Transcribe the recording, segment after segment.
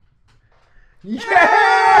Yay!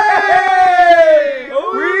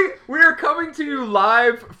 We are coming to you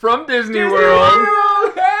live from Disney World.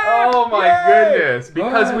 Oh my goodness!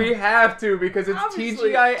 Because we have to, because it's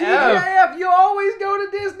Obviously, TGIF. TGIF, you always go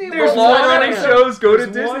to Disney The World. long-running shows go to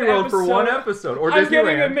There's Disney one World for one episode. episode. Or I'm Disneyland.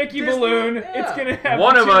 getting a Mickey Disney- balloon. yeah. It's gonna happen.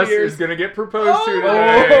 One of 2 us years. is gonna get proposed to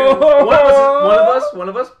today. One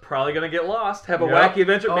of us probably gonna get lost. Have a Yep. wacky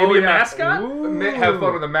adventure. Oh, Maybe a yeah. mascot. Have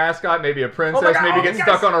fun with a mascot, maybe a princess, Oh my God, maybe get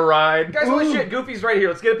stuck on a ride. Guys, holy shit! Goofy's right here.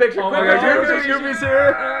 Let's get a picture. Oh Quick, my God, quick, Goofy's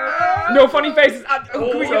here. No funny faces. God,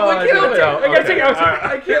 I can't it's out. I gotta Okay. take it out.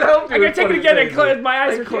 I can't help you. I gotta take it again. My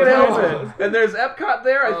eyes are Can't help closed. it. And there's Epcot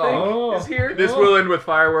there. I think is here. This will end with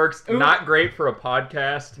fireworks. Not great for a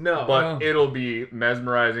podcast, No. but it'll be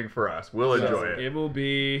mesmerizing for us. We'll enjoy it. It will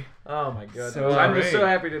be. Oh my goodness! So I'm just so great.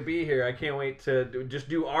 happy to be here. I can't wait to just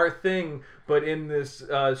do our thing, but in this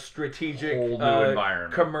strategic Whole new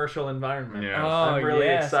environment. commercial environment. Yeah. I'm really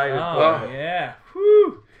excited Oh, for it. yeah.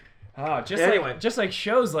 Whew. Oh, Anyway. just like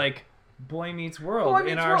shows like Boy Meets World Boy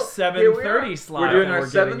Meets in our World. 7:30 slot. We're doing that our we're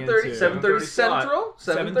getting 7:30 into. 7:30 Central.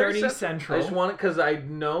 7:30 Central. I just want it because I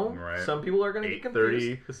know Right. some people are going to get 8:30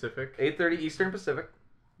 confused. Pacific. 8:30 Eastern Pacific.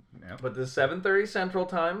 Yep. But the 7:30 Central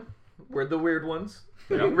time, we're the weird ones.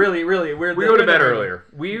 Yep. Really, we're We go to bed earlier.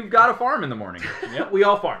 We've got a farm in the morning. Yep. We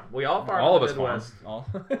all farm. We all farm. All in of the us farm.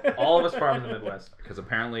 Midwest. All. All of us farm in the Midwest. Because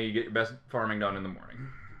apparently you get your best farming done in the morning.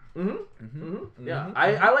 Yeah,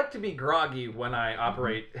 I like to be groggy when I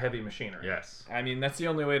operate heavy machinery. Yes. I mean, that's the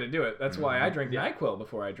only way to do it. That's why I drink NyQuil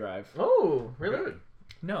before I drive. Oh, really? Good.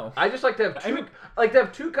 No. I just like to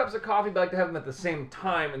have two cups of coffee, but I like to have them at the same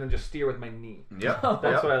time and then just steer with my knee. Yep.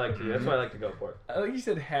 That's what I like to do. That's what I like to go for. I like you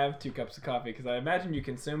said have 2 cups of coffee because I imagine you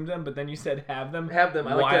consumed them, but then you said have them. Have them.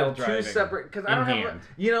 I like to while have driving. two separate because I don't In have.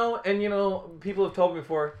 hand. People have told me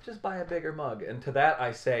before, just buy a bigger mug, and to that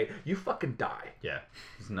I say, you fucking die. Yeah.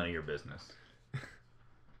 It's none of your business.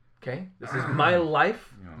 Okay, this is my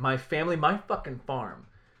life, my family, my fucking farm,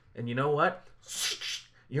 and you know what?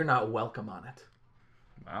 You're not welcome on it.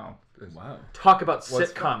 Wow. Wow. Talk about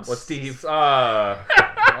sitcoms, Steve. Wow.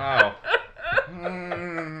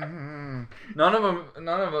 None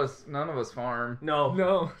of us farm.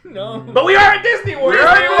 No. No. But we are at Disney World.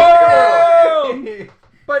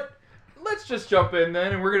 But let's just jump in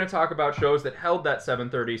then, and we're going to talk about shows that held that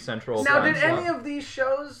 7:30 Central. Now, time did slot. any of these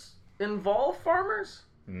shows involve farmers?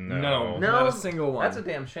 No. Not a single one. That's a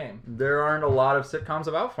damn shame. There aren't a lot of sitcoms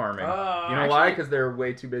about farming. You know why? Because they're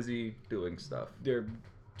way too busy doing stuff. They're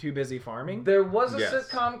too busy farming. There was a Yes.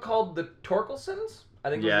 sitcom called The Torkelsons. I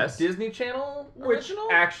think it was a Disney Channel original.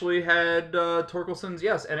 Which actually had Torkelsons,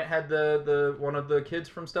 yes, and it had the one of the kids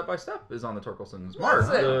from Step by Step is on the Torkelsons. Mark,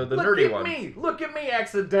 the nerdy one. Look at me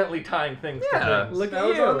accidentally tying things Yeah. to things. Look That at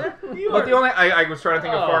was you. on there? But the only I was trying to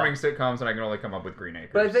think of Oh. farming sitcoms, and I can only come up with Green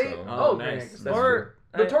Acres. But I think so. Oh, Green nice. Acres, that's Or- true.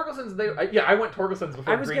 The Torkelsons, I went Torkelsons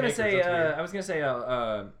before. I was Green gonna Acres, say, that's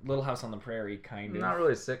weird. Little House on the Prairie, kind of. Not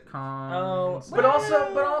really a sitcom. Oh, But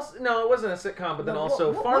also, no, it wasn't a sitcom. But then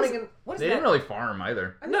also farming and. What is They that? didn't really farm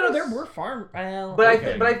either. No, there were farm. Well, But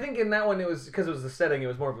okay. I think in that one it was because it was the setting. It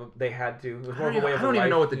was more of a they had to. It was more of a way of I don't even life.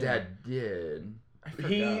 know what the dad did.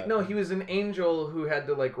 He was an angel who had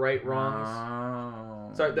to like right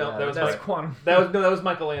wrongs. Sorry, that was that's Mike. Quantum. That was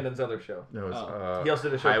Michael Landon's other show. It was, He also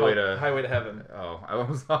did a show Highway called to Highway to Heaven. Oh, I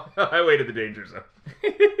was Highway to the Danger Zone.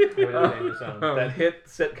 Highway to the Danger Zone. That hit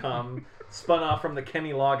sitcom spun off from the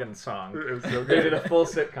Kenny Loggins song. It was so They good. did a full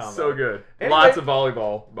sitcom. So good. Anyway. Lots of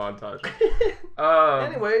volleyball montage.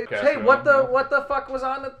 Anyway, Okay, hey, so- what the fuck was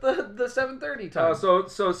on at the 7:30 time? So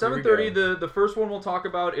 7:30. The first one we'll talk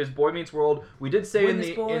about is Boy Meets World. We did say in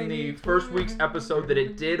the first week's episode that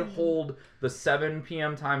it did hold the 7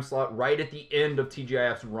 p.m. time slot right at the end of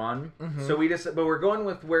TGIF's run. So but we're going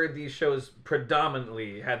with where these shows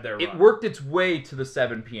predominantly had their run. It worked its way to the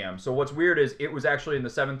 7 p.m. So what's weird is it was actually in the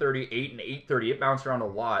 7:30, 8, and 8:30. It bounced around a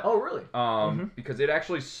lot. Oh, really? Because it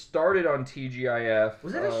actually started on TGIF.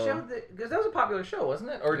 Was that a show because that was a popular show, wasn't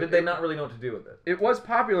it? Or did they not really know what to do with it? It was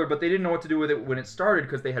popular, but they didn't know what to do with it when it started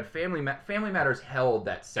because they had Family Matters held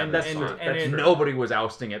that 7 that's slot. true. That's true. Nobody was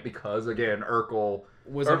ousting it because again Urkel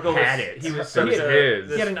Had it. He was So such it a-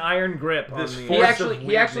 is. He had an iron grip. This on the, force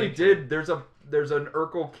He actually nature. did. There's an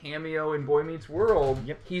Urkel cameo in Boy Meets World.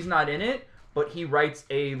 Yep. He's not in it, but he writes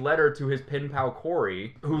a letter to his pen pal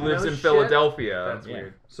Corey, who lives in shit. Philadelphia. That's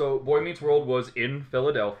weird. So Boy Meets World was in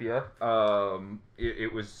Philadelphia.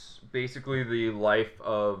 It was basically the life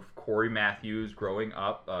of Corey Matthews growing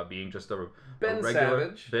up, being just a Ben regular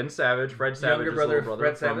Savage. Ben Savage, Fred Savage, Younger brother,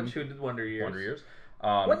 Fred from Savage, who did Wonder Years. Wonder Years.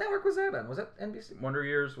 What network was that on? Was that NBC? Wonder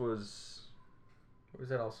Years was Or was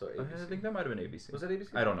that also ABC? I think that might have been ABC. Was that ABC?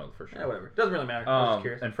 I don't know for sure. Yeah, whatever. Doesn't really matter. I was just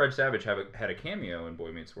curious. And Fred Savage had a cameo in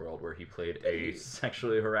Boy Meets World where he played a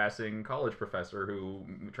sexually harassing college professor who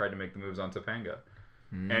tried to make the moves on Topanga.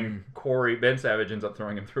 And Ben Savage ends up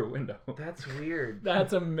throwing him through a window. That's weird.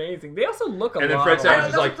 That's amazing. They also look a lot. And then Fred Savage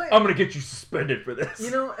is like, like, I'm going to get you suspended for this.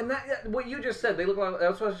 You know, and what you just said, they look like,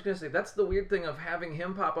 that's what I was going to say. That's the weird thing of having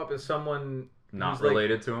him pop up as someone not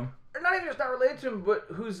related to him. Or not even just not related to him, but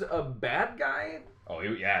who's a bad guy. Oh,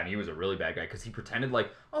 and he was a really bad guy because he pretended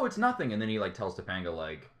like, oh, it's nothing, and then he like tells Topanga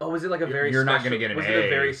like, oh, was it like a very you're special, not gonna get an was A. it a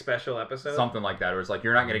very special episode? Something like that, where it's like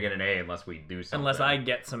you're not gonna get an A unless we do something. Unless I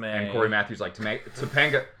get some A. And Corey Matthews like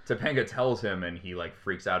Topanga tells him, and he like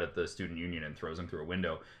freaks out at the student union and throws him through a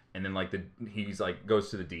window. And then like he's like goes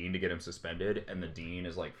to the dean to get him suspended, and the dean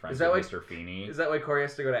is like friends with Mr. Feeney. Is that why Corey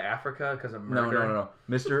has to go to Africa because of murder? No.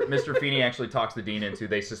 Mr. Feeney actually talks the dean into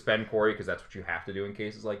they suspend Corey because that's what you have to do in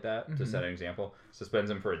cases like that to set an example.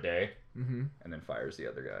 Suspends him for a day, and then fires the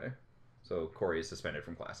other guy. So Corey is suspended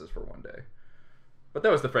from classes for 1 day. But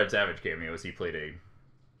that was the Fred Savage cameo, as he played a.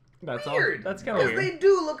 That's weird. That's kind of weird. Because they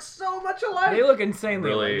do look so much alike. They look insanely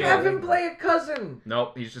Really, alike. Have him play a cousin.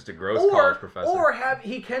 Nope, he's just a gross college professor. Or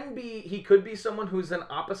he could be someone who's an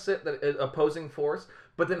opposite, opposing force,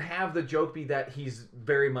 but then have the joke be that he's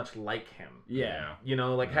very much like him. Yeah. You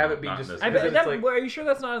know, like have it be just. I bet are you sure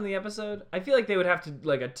that's not in the episode? I feel like they would have to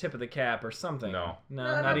like a tip of the cap or something. No,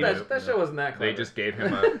 not even. That show wasn't that clever. They just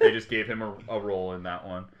gave him a role in that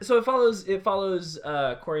one. So it follows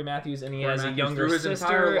Corey Matthews, and he has a younger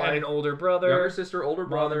sister and an older brother. Younger sister, older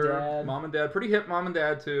brother, mom and dad. Pretty hip mom and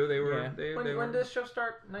dad too. They were. Yeah. When did this show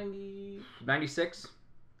start? 96.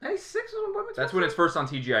 96 was when Boy Meets That's when it's first on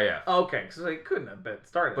TGIF. Oh, okay, so it couldn't have been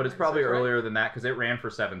started. But it's probably earlier than that because it ran for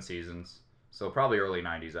 7 seasons. So probably early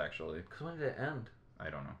 90s actually. Because when did it end? I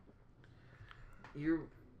don't know. Your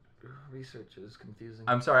research is confusing.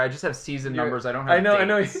 I'm sorry, I just have season numbers. I don't have dates. I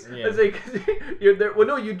know. Yeah. Well,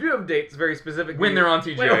 no, you do have dates very specifically. When they're on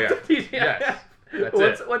TGIF.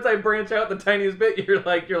 Yes. Once I branch out the tiniest bit, you're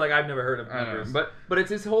like I've never heard of Minkus. But it's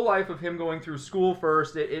his whole life of him going through school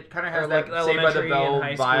first. It kind of has that like Saved by the Bell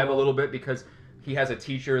vibe vibe a little bit because he has a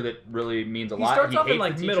teacher that really means a lot. He starts off in hates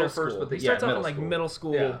like the middle teacher school. But He starts off in like middle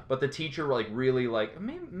school. Yeah. But the teacher like really like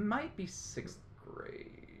might be 6th grade.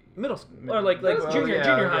 Middle school or like junior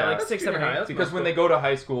high, like 6th, 7th, 8th. Because when they go to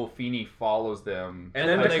high school, Feeney follows them, and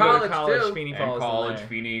then when to they college, go to college, too. Feeney follows them there.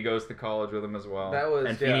 Feeney goes to college with him as well.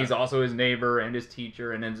 And Feeney's also his neighbor and his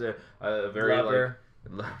teacher, and is a very lover.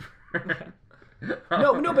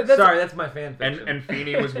 No, but that's my fan fiction. And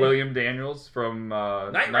Feeney was William Daniels from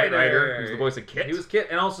Knight Rider. Who's the voice of Kit. He was Kit,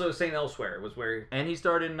 and also St. Elsewhere was where. And he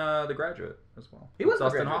starred in The Graduate as well. He was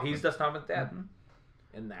Dustin Hoffman. Hoffman. He's Dustin Hoffman's dad.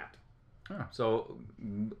 In that. Yeah, so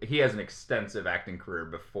he has an extensive acting career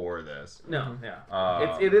before this. No,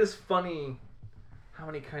 yeah. It is funny how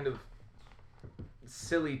many kind of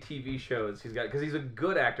silly TV shows he's got because he's a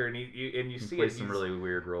good actor and you see plays some really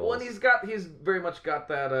weird roles. Well, and he's very much got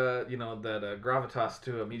that gravitas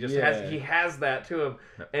to him. He just has that to him,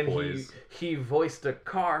 and poise. he voiced a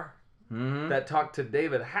car that talked to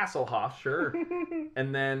David Hasselhoff, sure,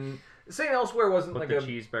 and then St. Elsewhere wasn't Put like the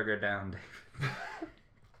cheeseburger down, David.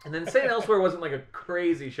 And then St. Elsewhere wasn't like a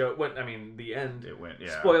crazy show. The end. It went,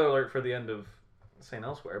 yeah. Spoiler alert for the end of St.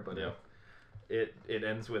 Elsewhere, but yeah. It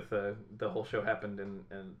ends with the whole show happened in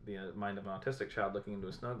the mind of an autistic child looking into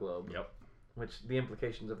a snow globe. Yep. Which the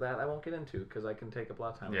implications of that I won't get into because I can take up a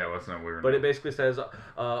lot of time. Yeah, that's not weird. But it basically says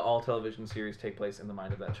all television series take place in the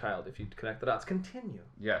mind of that child. If you connect the dots, continue.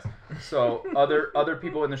 Yes. So other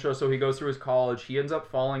people in the show. So he goes through his college. He ends up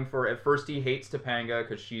falling for. At first, he hates Topanga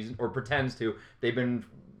because pretends to. They've been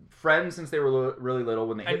friends since they were really little.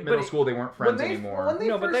 When they hit middle school, they weren't friends anymore. When they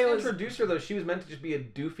first introduced her, though, she was meant to just be a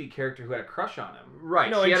doofy character who had a crush on him.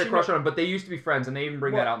 Right, she had a crush on him, but they used to be friends, and they even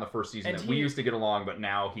bring that out in the first season. That we used to get along, but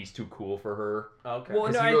now he's too cool for her. Okay,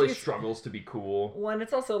 because he really struggles to be cool. Well, and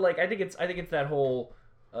it's also like I think it's that whole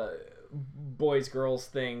boys girls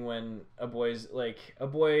thing when a boy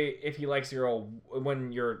if he likes a girl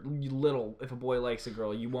when you're little, if a boy likes a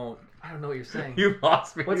girl, you won't. I don't know what you're saying. You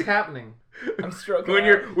lost me. What's happening? I'm stroking. When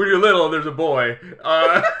you're little, there's a boy.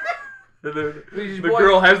 The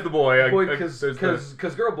girl has the boy. Because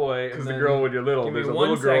girl boy. Because the girl when you're little, there's a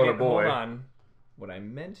little girl and a boy. Hold on. What I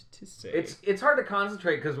meant to say. It's hard to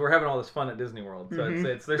concentrate because we're having all this fun at Disney World. So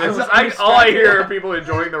all I hear are people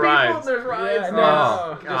enjoying the rides. There's rides.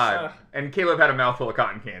 Oh God! And Caleb had a mouthful of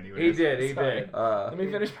cotton candy. He did. Let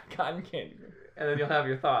me finish my cotton candy. And then you'll have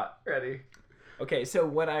your thought ready. Okay, so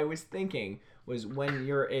what I was thinking was when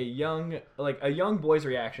you're a young boy's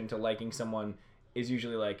reaction to liking someone is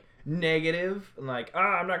usually like, negative and like,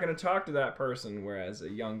 I'm not going to talk to that person. Whereas a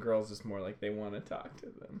young girl's just more like they want to talk to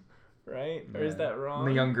them. Right? Yeah. Or is that wrong?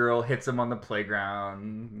 The young girl hits him on the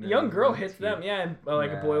playground. The young girl hits them, and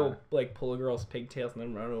like a boy will like pull a girl's pigtails and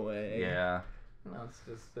then run away. Yeah. No, it's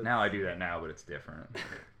just now I do that now, but it's different.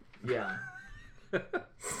 Yeah.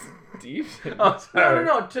 Deep? Oh, sorry.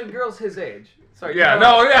 No, to girls his age. Sorry.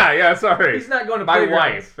 Yeah, sorry. He's not going to my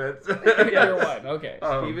wife. Yeah, your wife. Okay.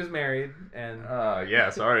 Steve is married, and yeah,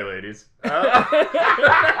 sorry, ladies.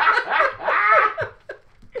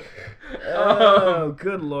 Oh,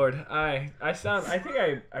 good lord! I think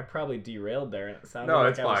I probably derailed there, and it sounded. No, like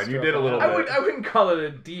it's fine. You did a little. I wouldn't call it a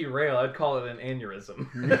derail. I'd call it an aneurysm.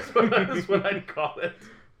 That's what I'd call it.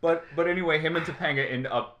 But anyway, him and Topanga end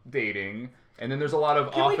up dating, and then there's a lot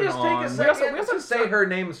of Can off we just and take on. a second? We also say her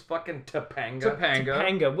name is fucking Topanga.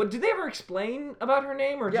 Topanga. What did they ever explain about her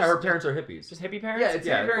name, or yeah, her parents are hippies. Just hippie parents? Yeah, it's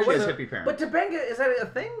hippie parents. She has hippie parents. But Topanga, is that a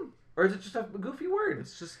thing? Or is it just a goofy word?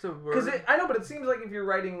 It's just a word. Because I know, but it seems like if you're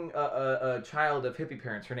writing a child of hippie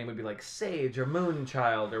parents, her name would be like Sage or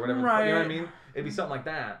Moonchild or whatever. Right. You know what I mean? It'd be something like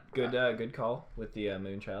that. Good call with the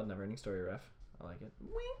Moonchild, Neverending Story ref. I like it.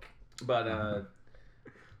 Wink. But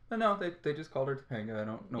no, they just called her Topanga. I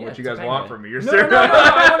don't know Yeah, what you guys Topanga. want from me. You're No, serious.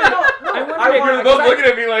 I want You're both looking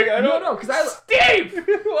at me like I don't. No, because I Steve,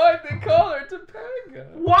 why'd they call her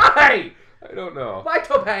Topanga? why? I don't know. Why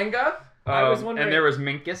Topanga? I was wondering. And there was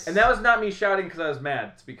Minkus. And that was not me shouting because I was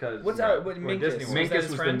mad. It's because What Minkus? Disney World. Was that Minkus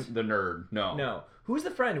his was friend? the nerd. No. No. Who's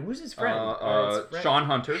the friend? Who's his friend? Or his friend? Sean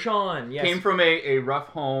Hunter. Sean, yes. Came from a rough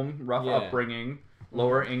home, rough Yeah. upbringing,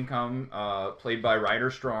 lower income, played by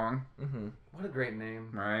Ryder Strong. Mm-hmm. What a great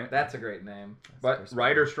name. Right. That's a great name. But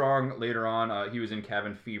Ryder Strong later on, he was in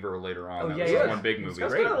Cabin Fever later on. Oh, that yeah, was he his was. one big movie.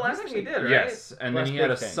 That's kind of the last thing he did, right? Yes, and then Last he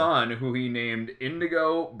had a big thing. son who he named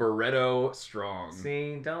Indigo Barretto Strong.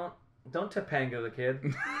 See, don't Topanga the kid.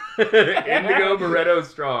 Indigo Barretto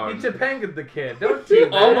Strong. You Topanga the kid. Don't do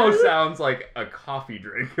that. Almost sounds like a coffee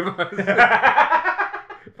drink.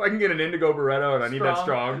 If I can get an Indigo Barretto and I need that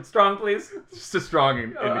strong. Strong, please. Just a strong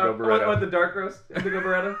Indigo I Barretto. want the dark roast Indigo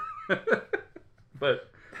Barretto. But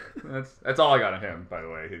that's all I got on him, by the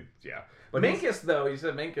way. Yeah. But Minkus, though, you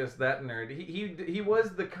said Minkus, that nerd. He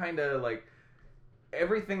was the kind of like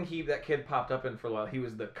everything that kid popped up in for a while. He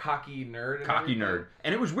was the cocky nerd.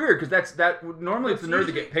 And it was weird because normally it's the nerd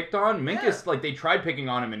to get picked on. Minkus, Yeah. like they tried picking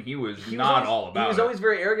on him and he was He not was all about it. He was always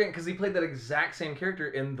very arrogant because he played that exact same character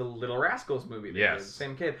in the Little Rascals movie. Yes. The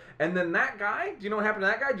same kid. And then that guy, do you know what happened to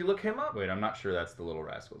that guy? Did you look him up? Wait, I'm not sure that's the Little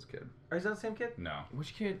Rascals kid. Or is that the same kid? No.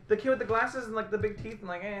 Which kid? The kid with the glasses and like the big teeth and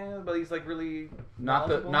like, but he's like really Not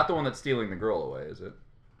knowledgeable? the one that's stealing the girl away, is it?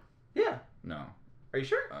 Yeah. No. Are you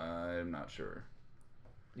sure? I'm not sure.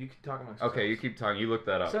 You can talk amongst Okay, you keep talking. You look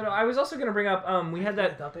that up. So no, I was also gonna bring up. We had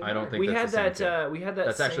that. I don't think we that's had the same that. kid. We had that.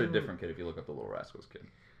 That's actually a same- different kid if you look up the Little Rascals kid.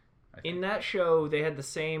 In that show, they had the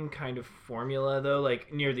same kind of formula though.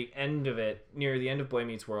 Like near the end of Boy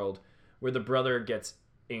Meets World, where the brother gets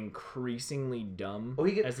increasingly dumb. Oh,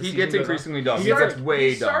 he gets increasingly dumb. He He starts gets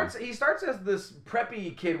way dumb. He starts as this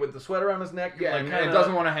preppy kid with the sweater on his neck. Yeah, and and kinda,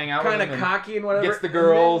 doesn't want to hang out with kind him. of cocky and whatever. Gets the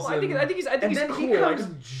girls. I think he's And then cool. he becomes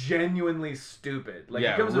genuinely stupid. Like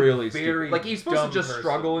yeah, he becomes really a very stupid. Like he's supposed to dumb just person.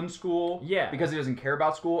 struggle in school. Yeah. Because he doesn't care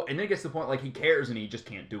about school, and then it gets to the point like he cares and he just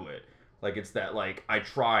can't do it. Like it's that like I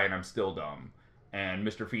try and I'm still dumb. And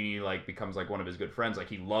Mr. Feeney like becomes like one of his good friends. Like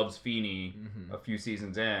he loves Feeney a few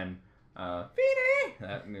seasons in. Feeney.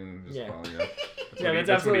 That just Yeah. well, Yeah,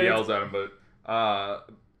 that's what he absolutely- yells at him.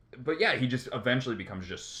 But yeah, he just eventually becomes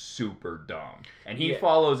just super dumb, and he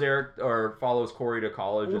follows Corey to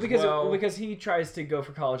college because he tries to go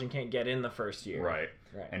for college and can't get in the first year. Right.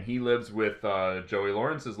 And he lives with Joey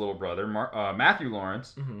Lawrence's little brother, Matthew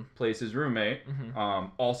Lawrence, plays his roommate.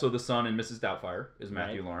 Also, the son in Mrs. Doubtfire is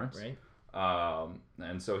Matthew Lawrence. Right.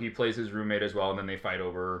 And so he plays his roommate as well, and then they fight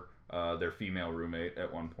over their female roommate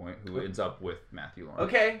at one point, who ends up with Matthew Lawrence.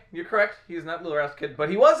 Okay, you're correct. He's not Little Rascal Kid, but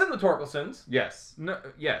he was in the Torkelsons. Yes. No.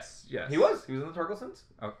 Yes. He was. He was in the Torkelsons.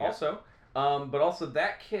 Okay. Also, but also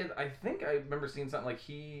that kid. I think I remember seeing something like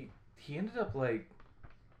he ended up like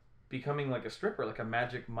becoming like a stripper, like a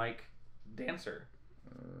Magic Mike dancer.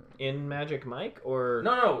 In Magic Mike or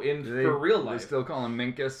No, for real life. They still call him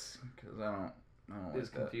Minkus because I don't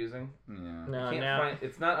It's like confusing. that. Yeah. no Can't now. find,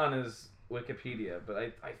 it's not on his Wikipedia, but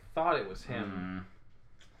I thought it was him.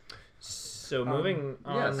 So moving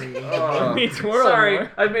yes. on. Boy Meets World. Sorry,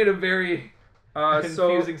 more. I've made a very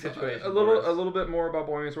confusing situation. A little bit more about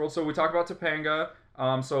Boy Meets World. So we talked about Topanga.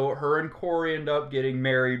 So her and Corey end up getting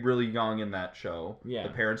married really young in that show. Yeah. The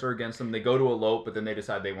parents are against them. They go to elope, but then they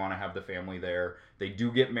decide they want to have the family there. They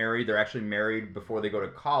do get married. They're actually married before they go to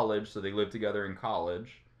college, so they live together in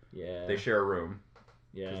college. Yeah. They share a room.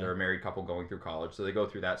 Yeah. Because they're a married couple going through college, so they go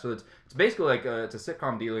through that. So it's basically like it's a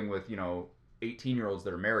sitcom dealing with 18-year-olds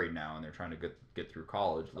that are married now and they're trying to get through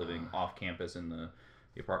college, living off campus in the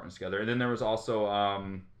apartments together. And then there was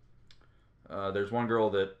also there's one girl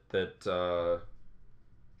that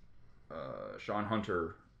Sean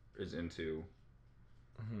Hunter is into,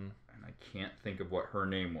 and I can't think of what her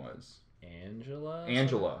name was. Angela.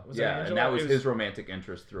 Angela. Angela? And that was his romantic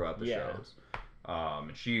interest throughout the shows.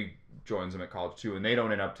 And she joins him at college too, and they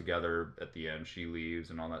don't end up together at the end. She leaves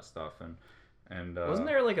and all that stuff, and wasn't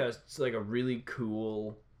there like a really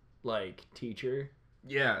cool teacher?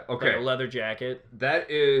 Yeah. Okay. Like a leather jacket. That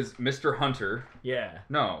is Mr. Hunter. Yeah.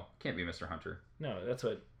 No, can't be Mr. Hunter. No, that's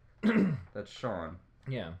what. That's Sean.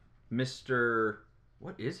 Yeah. Mr.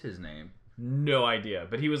 What is his name? No idea,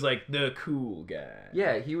 but he was like the cool guy.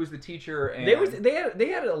 Yeah, he was the teacher, and they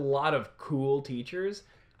had a lot of cool teachers.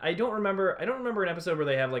 I don't remember an episode where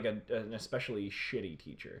they have like an especially shitty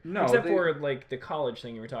teacher. No, except for like the college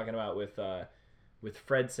thing you were talking about with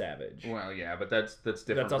Fred Savage. Well, yeah, but that's different.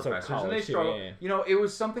 That's also professors. college And they struggle. too, yeah. You know, it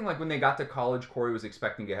was something like when they got to college, Corey was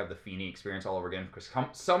expecting to have the Feeney experience all over again because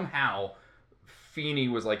somehow Feeney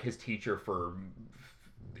was like his teacher for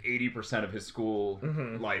 80% of his school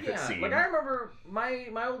life. It seemed. Like I remember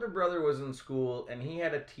my older brother was in school and he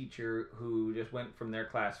had a teacher who just went from their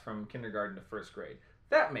class from kindergarten to first grade.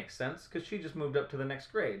 That makes sense because she just moved up to the next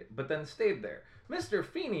grade, but then stayed there. Mr.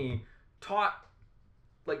 Feeney taught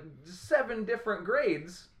like 7 different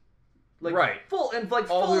grades, like full like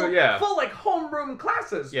homeroom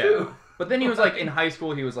classes too. But then he was like in high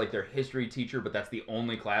school, he was like their history teacher, but that's the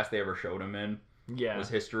only class they ever showed him in. Yeah, was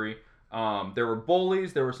history. There were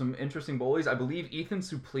bullies. There were some interesting bullies. I believe Ethan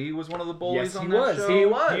Suplee was one of the bullies on that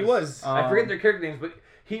show. He was. I forget their character names, but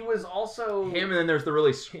he was also him. And then there's the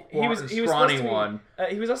really scrawny one.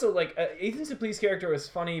 He was also like Ethan Suplee's character was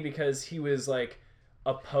funny because he was like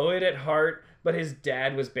a poet at heart, but his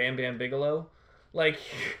dad was Bam Bam Bigelow. Like,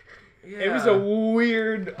 it was a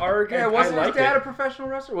weird arc. Yeah, wasn't his dad a professional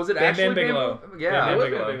wrestler? Was it Bam actually Bam Bigelow? Yeah, it was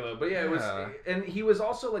Bam Bigelow. But yeah, it was, and he was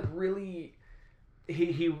also like really.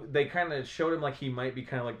 They kind of showed him like he might be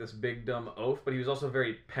kind of like this big dumb oaf, but he was also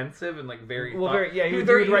very pensive and like very he wrote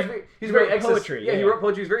poetry. He wrote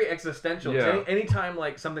poetry. He was very existential. Yeah. So anytime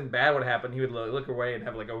like something bad would happen, he would look away and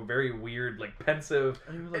have like a very weird, like pensive,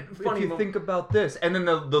 funny. If you think about this, and then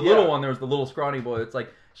the little one, there was the little scrawny boy. It's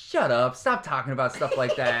like, shut up, stop talking about stuff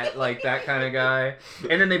like that, like that kind of guy.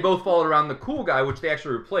 And then they both followed around the cool guy, which they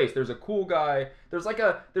actually replaced. There's a cool guy. There's like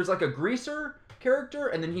a greaser character,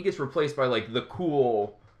 and then he gets replaced by like the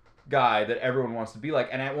cool guy that everyone wants to be like.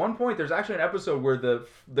 And at one point there's actually an episode where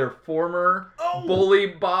their former bully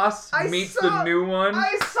boss meets the new one.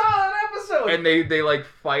 I saw an episode, and they like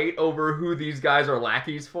fight over who these guys are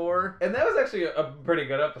lackeys for. And that was actually a pretty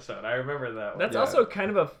good episode. I remember that one. That's also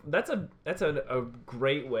kind of a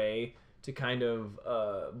great way to kind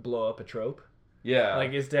of blow up a trope. Yeah,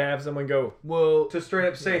 like is to have someone go, well, to straight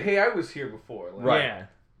up say, hey, I was here before. Like, right. Yeah.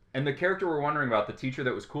 And the character we're wondering about, the teacher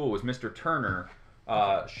that was cool, was Mr. Turner.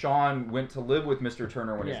 Sean went to live with Mr.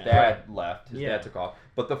 Turner when his dad left. His dad took off.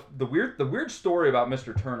 But the weird story about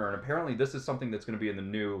Mr. Turner, and apparently this is something that's going to be in the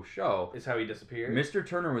new show, is how he disappeared. Mr.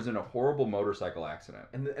 Turner was in a horrible motorcycle accident.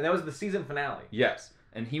 And that was the season finale. Yes.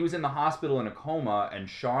 And he was in the hospital in a coma, and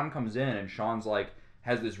Sean comes in, and Sean's like,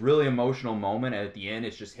 has this really emotional moment, and at the end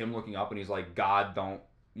it's just him looking up, and he's like, God, don't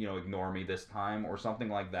ignore me this time, or something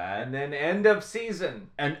like that. And then end of season.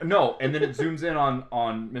 And then it zooms in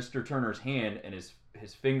on Mr. Turner's hand, and his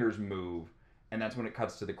fingers move, and that's when it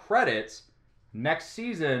cuts to the credits. Next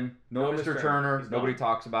season, no Mr. Turner, nobody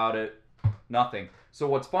talks about it, nothing. So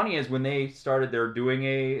what's funny is when they started, they did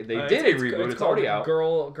a reboot. It's already out.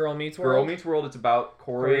 Girl Meets World. Girl Meets World. It's about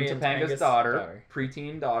Corey and Topanga's daughter,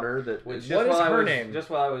 preteen daughter. What is her name?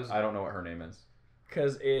 I don't know what her name is.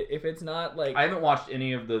 Because if it's not like... I haven't watched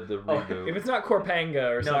any of the reboot. If it's not Corpanga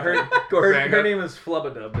or something. Her name is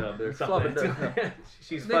Flubba-Dub-Dub or something.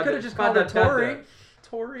 They could have just called her Tori.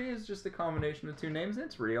 Tori is just a combination of two names, and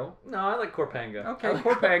it's real. No, I like Corpanga. Okay,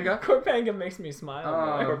 Corpanga. Corpanga makes me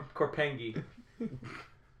smile. Corpangi.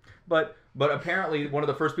 But apparently one of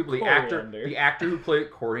the first people, the actor who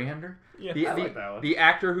played Coriander, yeah, I like that one. The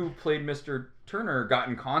actor who played Mr. Turner got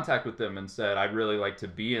in contact with them and said, I'd really like to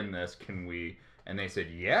be in this. Can we? And they said,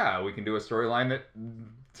 yeah, we can do a storyline that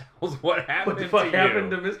tells what happened to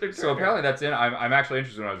Mr. Turner. So apparently that's in. I'm actually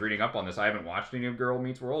interested when I was reading up on this. I haven't watched any of Girl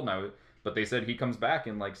Meets World, but they said he comes back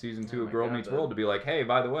in like season 2 of Girl Meets World to be like, hey,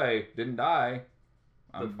 by the way, didn't die.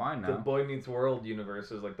 I'm fine now. The Boy Meets World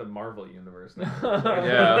universe is like the Marvel universe now.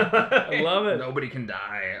 Yeah. I love it. Nobody can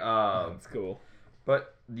die. That's cool.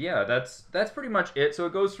 But yeah, that's pretty much it. So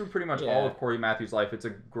it goes through pretty much all of Corey Matthews' life. It's a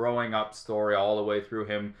growing up story all the way through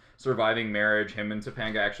him surviving marriage, him and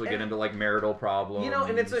Topanga actually get into like marital problems. You know,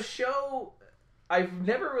 and it's a show I've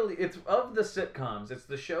never really. It's of the sitcoms. It's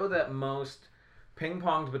the show that most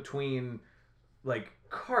ping-ponged between like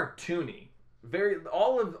cartoony.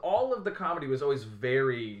 All of the comedy was always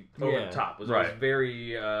very over the top. It was always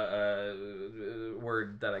very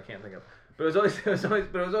word that I can't think of. But it was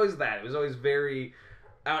always that. It was always very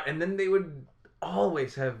out, and then they would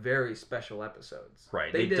always have very special episodes.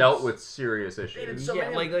 Right. They dealt with serious issues. They did so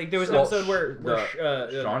many. Like there was an episode where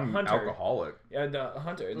Sean Hunter, alcoholic. the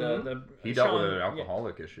Hunter, he dealt with an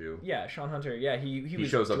alcoholic issue. Yeah, Sean Hunter. Yeah, he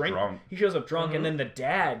shows up drunk. He shows up drunk, and then the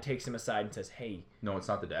dad takes him aside and says, "Hey." No, it's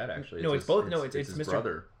not the dad actually. No, it's both. No, it's his Mr.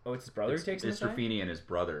 brother. Oh, it's his brother who takes him aside? It's Rafini and his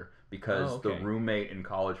brother because the roommate in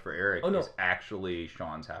college for Eric is actually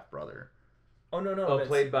Sean's half brother. Oh no! Oh,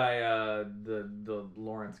 played by the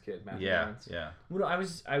Lawrence kid, Matthew Lawrence. Yeah. Well, no, I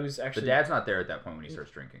was actually. The dad's not there at that point when he starts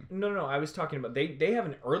drinking. No. I was talking about they have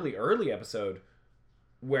an early episode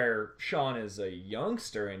where Sean is a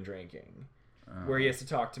youngster and drinking, where he has to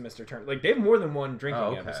talk to Mr. Turner. Like they have more than one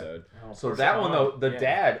drinking episode. Oh, so that one though, the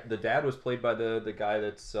dad was played by the guy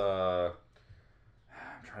that's.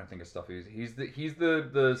 I'm trying to think of stuff. He's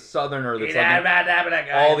the southerner that's like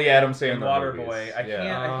all the Adam Sandler Water movies. Boy. I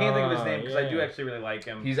can't think of his name because I do actually really like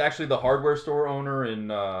him. He's actually the hardware store owner in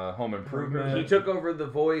Home Improvement. He took over the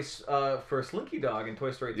voice for Slinky Dog in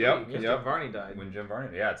Toy Story 3 because Jim Varney died. When Jim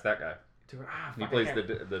Varney, it's that guy. He plays the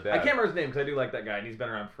dad. I can't remember his name because I do like that guy and he's been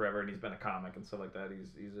around forever and he's been a comic and stuff like that.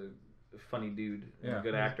 He's a funny dude and a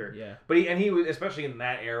good actor. Yeah. But he was, especially in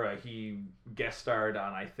that era, he guest starred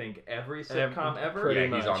on I think every sitcom ever.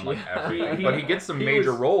 He's on like every. But he gets some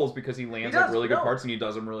major roles because he lands like really good parts and he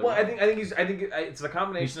does them really well. I think it's the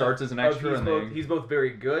combination. He starts as an extra. He's both very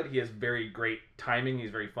good. He has very great timing.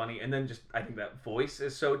 He's very funny, and then just I think that voice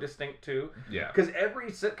is so distinct too. Yeah. Because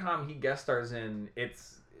every sitcom he guest stars in,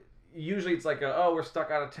 usually it's like we're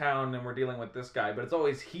stuck out of town and we're dealing with this guy, but it's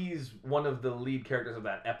always he's one of the lead characters of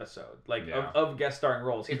that episode, of guest starring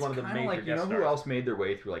roles. He's one of the major guest stars. Who else made their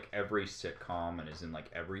way through like every sitcom and is in like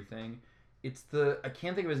everything? It's I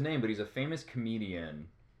can't think of his name, but he's a famous comedian.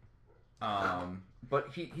 But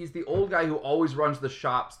he's the old guy who always runs the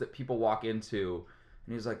shops that people walk into.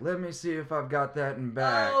 And he's like, let me see if I've got that in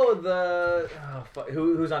back.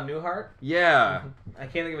 Who's on Newhart? Yeah. I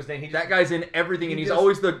can't think of his name. That guy's in everything, and he's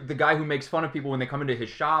always the guy who makes fun of people when they come into his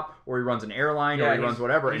shop, or he runs an airline, or he runs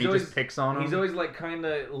whatever, and he just picks on them. He's always like kind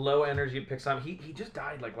of low energy, picks on him. He just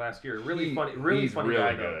died like last year. Really funny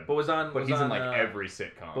guy though. But he's in like every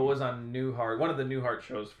sitcom. But was on Newhart, one of the Newhart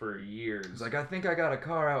shows for years. He's like, I think I got a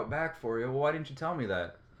car out back for you. Well, why didn't you tell me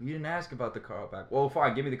that? You didn't ask about the car out back. Well,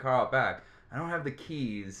 fine, give me the car out back. I don't have the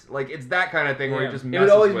keys. Like, it's that kind of thing where he just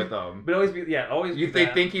messes with them. But always be They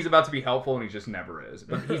think he's about to be helpful and he just never is.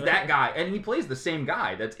 But he's that guy. And he plays the same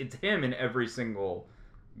guy. It's him in every single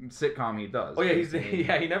sitcom he does. Oh,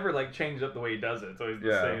 yeah, he never, like, changed up the way he does it. It's always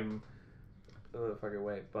the same fucking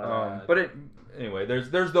way. Anyway,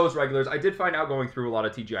 there's those regulars. I did find out going through a lot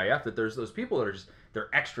of TGIF that there's those people that are just, they're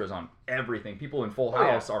extras on everything. People in Full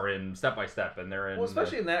House are in Step by Step, and they're in. Well,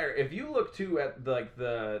 especially in that, if you look too at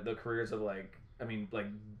the careers of like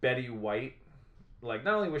Betty White, like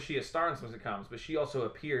not only was she a star in some sitcoms, but she also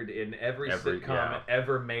appeared in every sitcom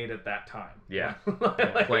ever made at that time. Yeah,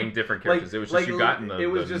 playing different characters. It was just you got in the. It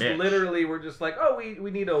was just niche. Literally we're just like, oh, we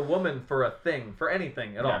need a woman for a thing, for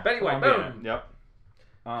anything at all. Betty White, boom. Yep.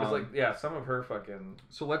 Because some of her fucking.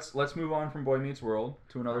 So let's move on from Boy Meets World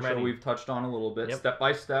to another show we've touched on a little bit. Yep. Step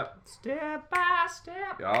by Step. Step by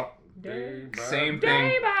Step. Yep. Same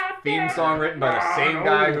thing. Theme song written by the same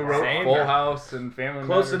guy who wrote Full House and Family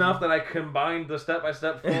Close Matters. enough that I combined the Step by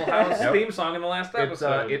Step Full House theme song in the last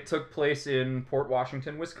episode. It took place in Port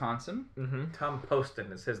Washington, Wisconsin. Mm-hmm. Tom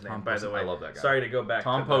Poston is his name, by the way. I love that guy. Sorry to go back.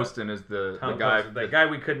 Tom Poston is the guy. The guy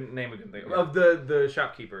we couldn't name. Of the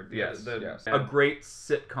shopkeeper. Yes. A great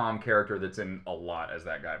sitcom character that's in a lot as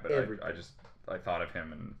that guy, but I thought of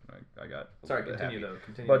him and I got. Sorry, continue though.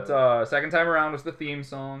 But second time around was the theme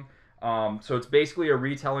song. So it's basically a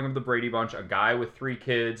retelling of the Brady Bunch. A guy with 3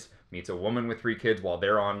 kids meets a woman with 3 kids while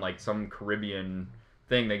they're on like some Caribbean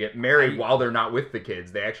thing. They get married while they're not with the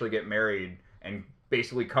kids. They actually get married and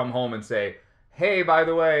basically come home and say, "Hey, by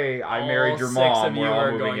the way, I married your mom. 6 of you We're all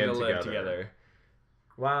are moving going in to live together."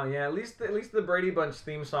 Wow, yeah. At least the Brady Bunch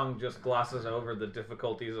theme song just glosses over the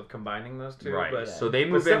difficulties of combining those two. Right. But, so they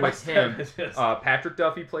move in with him. Patrick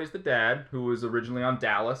Duffy plays the dad, who was originally on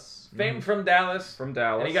Dallas. Famed from Dallas. From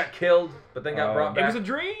Dallas. And he got killed, but then got brought back. It was a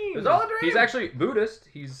dream. It was all a dream. He's actually Buddhist.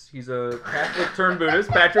 He's a Catholic turned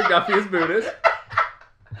Buddhist. Patrick Duffy is Buddhist.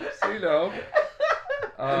 You know.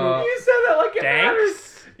 You said that like it matters.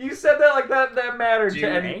 You said that like that mattered to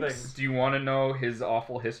anything. Do you want to know his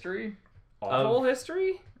awful history? Awful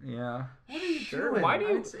history? Yeah. What are you doing? Why do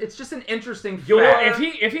you? It's just an interesting fact.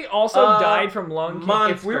 If he also died from lung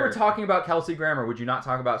cancer, if we were talking about Kelsey Grammer, would you not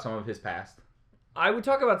talk about some of his past? I would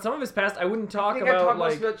talk about some of his past. I wouldn't talk I about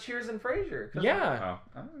like about Cheers and Frasier. Yeah.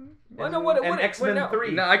 And X-Men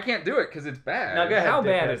 3. No, I can't do it because it's bad. No, go ahead. How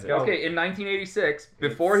bad is it? Okay, in 1986,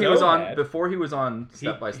 before he was on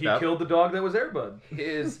Step by Step, he killed the dog that was Airbud.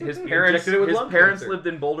 His Injected it with lung parents cancer. lived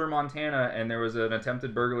in Boulder, Montana, and there was an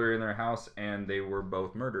attempted burglary in their house, and they were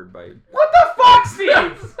both murdered by. What the fuck,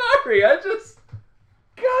 Steve? Sorry,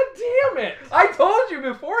 God damn it! I told you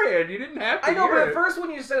beforehand. You didn't have to. I know, hear but at it. first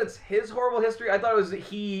when you said it's his horrible history, I thought it was that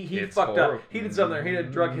he fucked up. He did something. He had a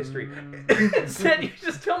drug history. Instead, you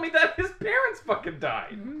just tell me that his parents fucking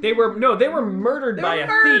died. They were murdered by a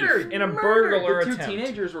thief in a burglar The attempt. 2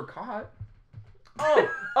 teenagers were caught.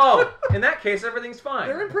 Oh! In that case, everything's fine.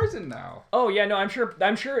 They're in prison now. Oh yeah, no, I'm sure.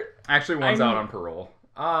 Actually, one's out on parole.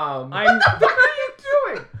 I'm. What are you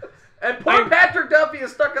doing? And poor Patrick Duffy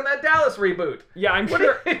is stuck in that Dallas reboot. Yeah, I'm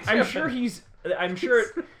sure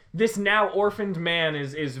this now orphaned man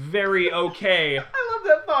is very okay. I love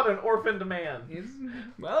that thought, an orphaned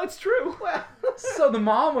man. Well, it's true. So the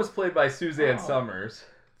mom was played by Suzanne Summers.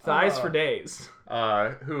 Thighs for days.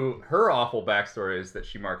 Who her awful backstory is that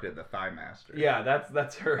she marketed the Thigh Master. Yeah,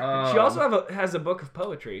 that's her. She also has a book of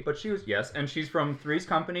poetry. But and she's from Three's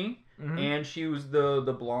Company, and she was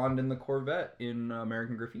the blonde in the Corvette in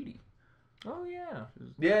American Graffiti. Oh yeah.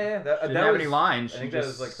 Yeah. She didn't have any lines. She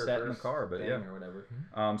just like sat in the car, but yeah, or whatever.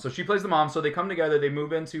 So she plays the mom. So they come together. They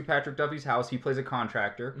move into Patrick Duffy's house. He plays a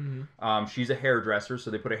contractor. She's a hairdresser, so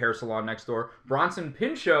they put a hair salon next door. Bronson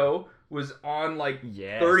Pinchot was on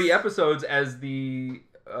 30 episodes as the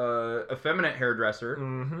effeminate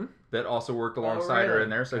hairdresser that also worked alongside her in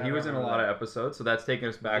there. So he was in a lot of episodes. So that's taking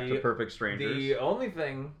us back to Perfect Strangers. The only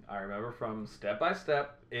thing I remember from Step by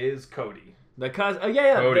Step is Cody. The cousin,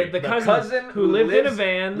 the cousin who lived in a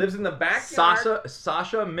van, lives in the backyard.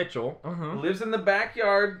 Sasha Mitchell lives in the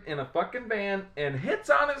backyard in a fucking van and hits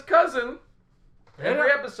on his cousin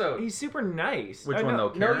every episode. He's super nice. Which one though?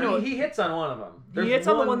 Karen? No, he hits on one of them. He hits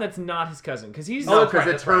on the one that's not his cousin because he's because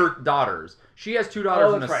it's her daughters. She has 2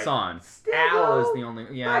 daughters and a son. Al is the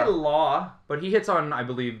only by law, but he hits on I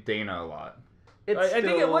believe Dana a lot.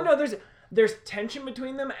 There's tension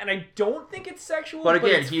between them, and I don't think it's sexual. But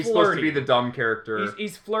again, he's supposed to be the dumb character.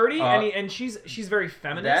 He's flirty, and she's very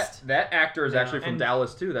feminist. That actor is actually from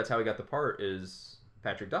Dallas too. That's how he got the part. Is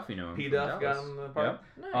Patrick Duffy knew him? P. Duff got him the part.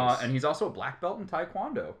 Yep. Nice. And he's also a black belt in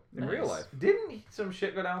Taekwondo in real life. Didn't some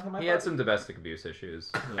shit go down with him? He had some domestic abuse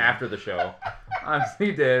issues after the show.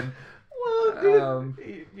 He did. Well,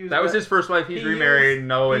 that was his first wife. He's remarried.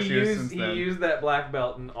 No issues since then. He used that black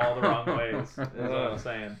belt in all the wrong ways. That's what I'm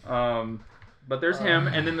saying. But there's him,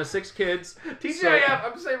 and then the 6 kids. TGIF,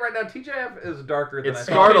 I'm saying right now, TGIF is darker than I thought. It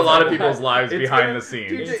scarred a lot of people's lives behind the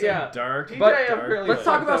scenes. Dark. TGIF let's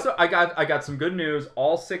talk about. So I got some good news.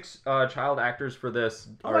 All 6 child actors for this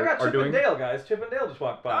are Chip doing. and Dale, guys. Chip and Dale just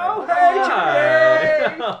walked by. Oh, hey,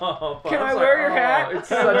 Chip and Dale! Can I wear your hat? It's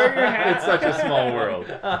such a small world.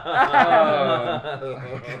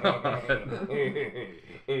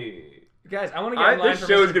 Guys, I want to get in line this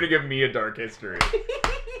show is gonna give me a dark history.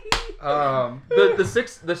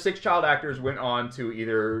 The 6 child actors went on to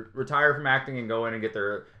either retire from acting and go in and get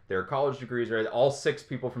their college degrees. Right, all 6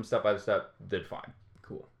 people from Step by Step did fine.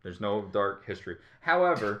 Cool. There's no dark history.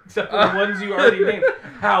 However, except for the ones you already named.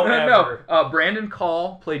 However, Brandon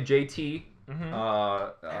Call played JT. I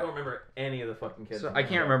don't remember any of the fucking kids. So I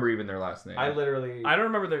can't remember even their last name. I don't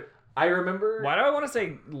remember their. I remember. Why do I want to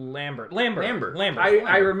say Lambert? I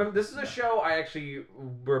remember. This is a show I actually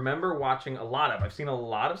remember watching a lot of. I've seen a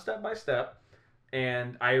lot of Step by Step,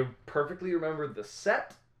 and I perfectly remember the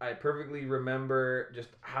set. I perfectly remember just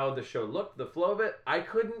how the show looked, the flow of it. I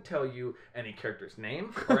couldn't tell you any character's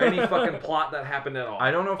name or any fucking plot that happened at all. I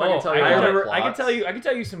don't know if I can tell you. I can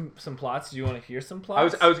tell you some plots. Do you want to hear some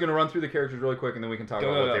plots? I was going to run through the characters really quick, and then we can talk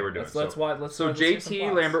about what they were doing. Let's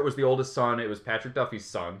JT Lambert was the oldest son. It was Patrick Duffy's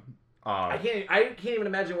son. I can't even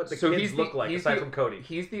imagine what the kids look like aside from Cody.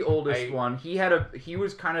 He's the oldest one. He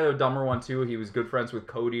was kind of a dumber one too. He was good friends with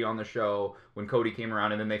Cody on the show when Cody came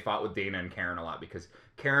around, and then they fought with Dana and Karen a lot because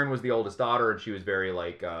Karen was the oldest daughter, and she was very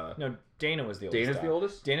No, Dana was the oldest. Dana's the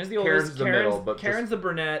oldest? Dana's the oldest. Karen's the middle, but Karen's the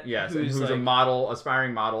brunette. Yes, who's a model,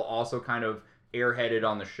 aspiring model, also kind of airheaded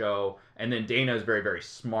on the show. And then Dana is very, very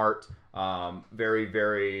smart, very,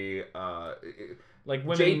 very like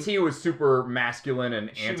women. JT was super masculine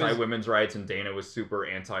and anti-women's rights, and Dana was super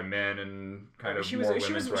anti-men and kind of more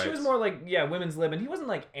women's rights. She was more like women's lib, and he wasn't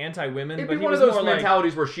like anti-women. It'd but be he one was of those more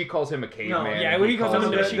mentalities where she calls him a caveman. No, yeah, when he calls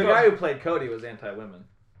him the guy who played Cody was anti-women.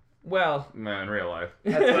 Well, man, in real life.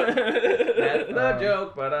 That's the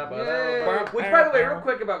joke. Which, by the way, real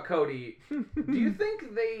quick about Cody, do you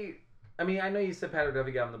think they? I mean, I know you said Patrick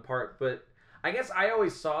Duffy got him the part, but I guess I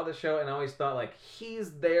always saw the show and I always thought like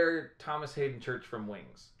he's their Thomas Hayden Church from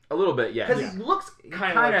Wings. A little bit, yeah. Because he looks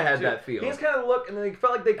kind of had that feel. He's kind of look, and they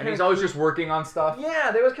felt like they. And he's always just working on stuff.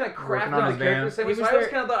 Yeah, they always kind of crafted on his character. So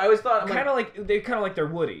I always thought kind of like their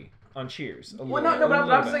Woody on Cheers. Well, no,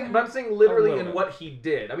 but I'm saying literally in what he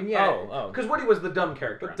did. I mean, yeah, because Woody was the dumb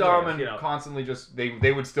character. But dumb and constantly just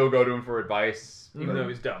they would still go to him for advice. Even though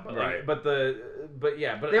he's dumb, but right? But they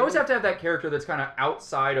always have to have that character that's kind of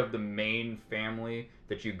outside of the main family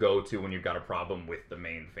that you go to when you've got a problem with the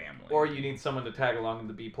main family, or you need someone to tag along in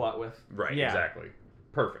the B plot with. Right? Yeah. Exactly.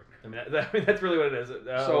 Perfect. I mean, that's really what it is.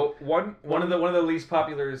 So one of the least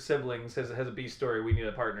popular siblings has a B story. We need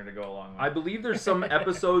a partner to go along with. I believe there's some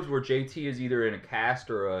episodes where JT is either in a cast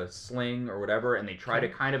or a sling or whatever, and they try to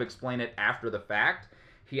kind of explain it after the fact.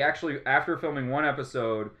 He actually, after filming one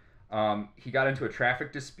episode. He got into a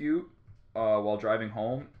traffic dispute while driving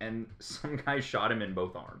home, and some guy shot him in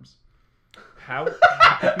both arms. How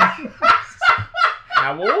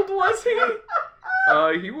old was he?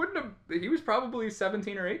 He wouldn't have. He was probably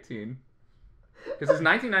 17 or 18. Because it's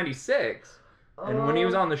 1996, and when he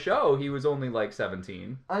was on the show, he was only like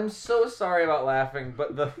 17. I'm so sorry about laughing,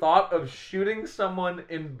 but the thought of shooting someone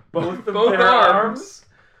in both of their their arms.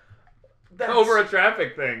 Over a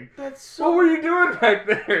traffic thing. That's so... What were you doing back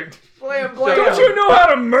there? Blam. Don't you know how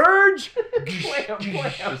to merge? Blam.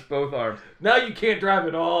 Just both arms. Now you can't drive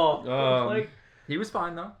at all. He was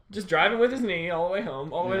fine though. Just driving with his knee all the way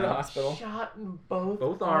home, all the way to the hospital. Shot in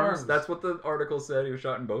both arms. That's what the article said. He was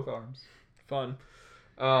shot in both arms. Fun.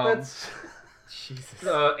 That's... Jesus.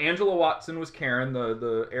 Angela Watson was Karen,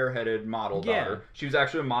 the airheaded model daughter. She was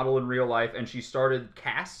actually a model in real life, and she started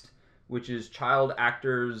Cast, which is child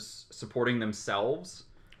actors supporting themselves,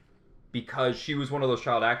 because she was one of those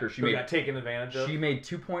child actors. She got taken advantage of. She made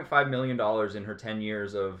 $2.5 million in her 10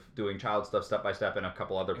 years of doing child stuff, Step by Step, and a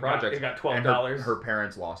couple other projects. It got $12. And her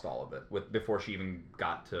parents lost all of it before she even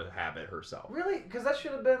got to have it herself. Really? Because that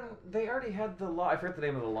should have been... They already had the law. I forget the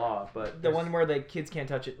name of the law, but... The one where the kids can't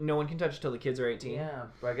touch it. No one can touch it till the kids are 18. Yeah,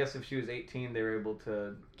 but I guess if she was 18, they were able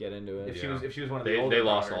to... Get into it. If she was one of the older They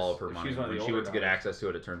lost daughters, all of her money. When she went to get access to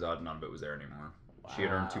it, it turns out none of it was there anymore. Wow. She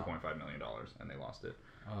had earned $2.5 million, and they lost it.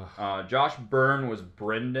 Josh Byrne was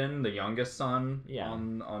Brendan, the youngest son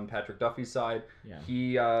on Patrick Duffy's side. Yeah.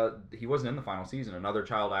 He wasn't in the final season. Another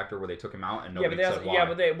child actor where they took him out and nobody said why. Yeah,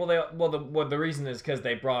 the reason is because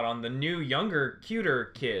they brought on the new, younger, cuter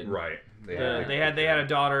kid. Right. They had a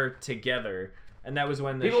daughter together, and that was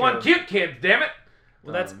when the people want cute kids. Damn it.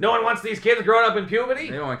 Well, that's no one wants these kids growing up in puberty.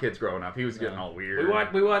 They don't want kids growing up. He was getting all weird.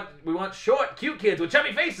 We want short, cute kids with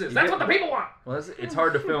chubby faces. That's what the people want. Well, it's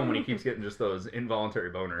hard to film when he keeps getting just those involuntary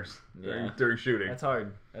boners during shooting. That's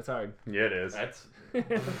hard. Yeah, it is. That's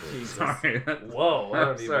Jesus. Sorry. Whoa. I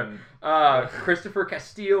don't even... Christopher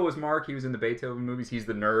Castillo was Mark. He was in the Beethoven movies. He's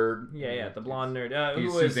the nerd. Yeah, the blonde nerd.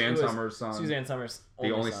 He's Suzanne Summers' son. Suzanne Summers' the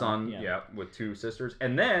only son. Yeah, with two sisters.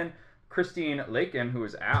 And then Christine Lakin, who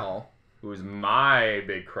is Al, who was my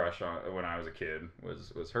big crush on when I was a kid,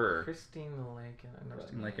 was her. Christine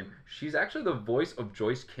Lakin. She's actually the voice of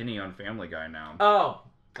Joyce Kinney on Family Guy now. Oh,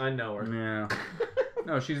 I know her. Yeah.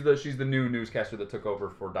 No, she's the new newscaster that took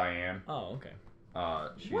over for Diane. Oh, okay.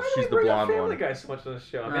 She's the blonde Family one. Guy so much on the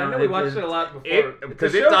show. I mean, I know we watched it a lot before.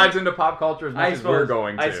 Because it dives into pop culture as much as we're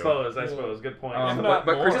going to. I suppose. Good point.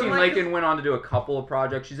 But Christine Lakin went on to do a couple of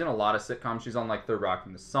projects. She's in a lot of sitcoms. She's on like Third Rock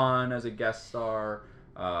from the Sun as a guest star.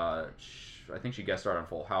 I think she guest starred on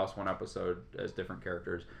Full House one episode as different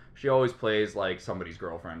characters. She always plays like somebody's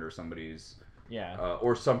girlfriend or somebody's... Yeah.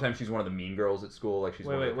 Or sometimes she's one of the mean girls at school. Like she's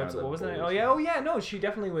what was that? Oh yeah. No, she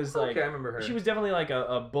definitely was like... Okay, I remember her. She was definitely like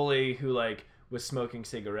a bully who like was smoking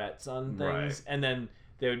cigarettes on things. Right. And then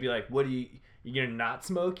they would be like, what are you gonna not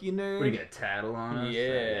smoke, you nerd? What, are you gonna tattle on us?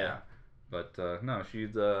 Yeah. But no,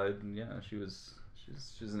 she's an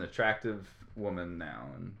attractive woman now,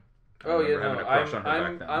 and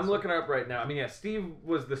I'm looking her up right now. I mean, yeah, Steve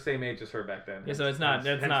was the same age as her back then. Yeah, so it's not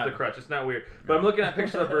the crutch. It's not weird. But I'm looking at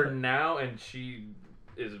pictures of her now, and she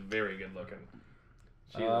is very good looking.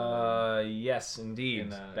 Yes,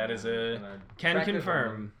 indeed. That is can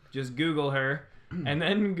confirm. Woman. Just Google her, and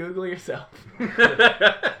then Google yourself.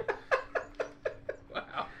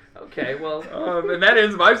 Wow. Okay, well... and that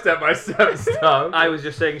ends my step-by-step stuff. I was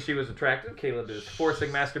just saying she was attractive. Caleb is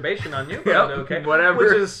forcing masturbation on you. Yep, Okay, whatever.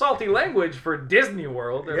 Which is salty language for Disney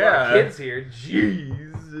World. There are a lot of kids here.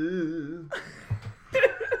 Jesus.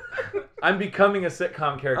 I'm becoming a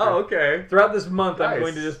sitcom character. Oh, okay. Throughout this month, Nice. I'm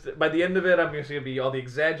going to just... By the end of it, I'm just going to be all the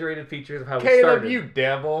exaggerated features of how we Caleb, started. you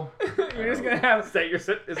devil. You're just gonna have Is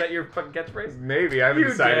that your fucking catchpatchphrase? Maybe, I haven't You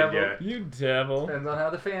decided devil. yet. you devil. Depends on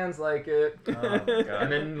how the fans like it. Oh, my God.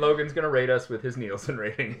 And then Logan's gonna rate us with his Nielsen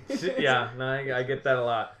rating. Yeah, no, I get that a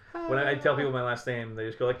lot. When I tell people my last name, they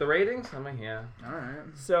just go like, the ratings? I'm like, yeah. Alright.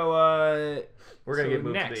 So We're going to get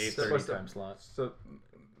moved next. to the 8:30 time slot. So,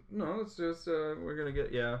 no, it's just, we're gonna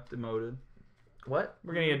get, demoted. What?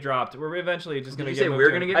 we're gonna get dropped. We're eventually just Did gonna you get say moved we're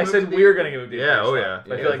to- gonna get I moved said to the- we're going to get moved to the Yeah, 8:30 oh slot. yeah. I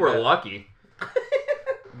feel If like we're that- lucky.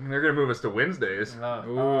 They're gonna move us to Wednesdays. We're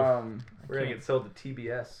going to get sold to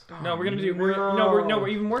TBS. No, we're gonna do. We're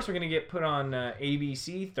even worse. We're gonna get put on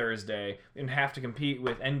ABC Thursday and have to compete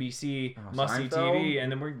with NBC Must See Seinfeld? TV,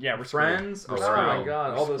 and then we're screwed. Friends? We're Oh, Oh screwed. my wow.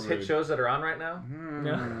 god, We're all those hit screwed. shows that are on right now?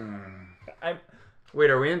 I Wait,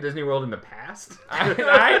 are we in Disney World in the past?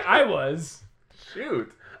 I was.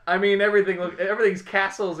 Shoot. I mean, everything's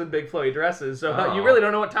castles and big flowy dresses, so Oh. you really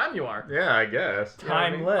don't know what time you are. Yeah, I guess.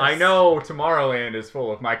 Timeless. I know Tomorrowland is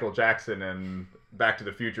full of Michael Jackson and Back to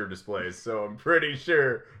the Future displays, so I'm pretty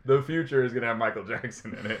sure the future is gonna have Michael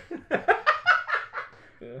Jackson in it.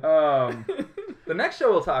 The next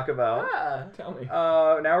show we'll talk about. Tell me.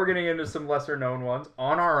 Now we're getting into some lesser known ones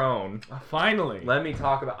on our own. Finally. Let me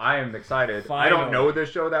talk about. I am excited. I Finally. don't know this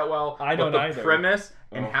show that well. I don't but the either. premise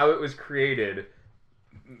and how it was created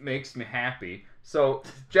makes me happy. So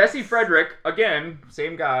Jesse Frederick, again,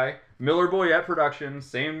 same guy, Miller Boyette Productions,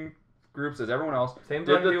 same groups as everyone else. Same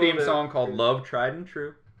did time the deal theme with it. song called "Love Tried and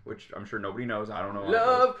True," which I'm sure nobody knows. I don't know.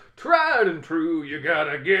 Love, tried and true, you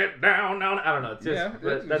gotta get down. I don't know. It's just, Yeah,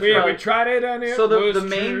 that's we probably- tried it and it So was the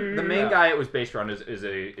main true. guy it was based around is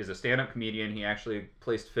a stand-up comedian. He actually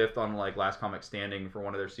placed 5th on like Last Comic Standing for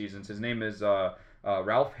one of their seasons. His name is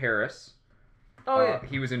Ralph Harris. Oh, yeah.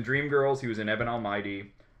 He was in Dreamgirls. He was in Eben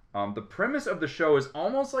Almighty. The premise of the show is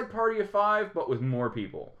almost like Party of Five, but with more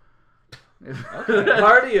people.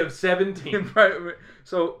 Party of 17.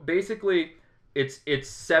 So basically, it's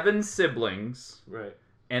 7 siblings, Right.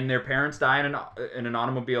 and their parents die in an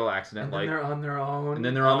automobile accident. And then like, they're on their own. and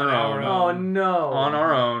then they're on their own. Oh, no. On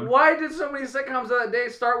our own. Why did so many sitcoms of that day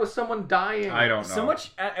start with someone dying? I don't know. So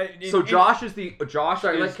much. So Josh is the Josh.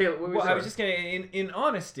 Sorry, is, let Caleb. What were you Well, I was saying? just gonna. In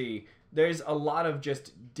honesty, there's a lot of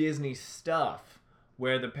just Disney stuff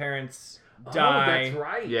where the parents die. Oh, that's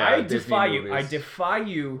right. Yeah. I Disney defy you. movies. I defy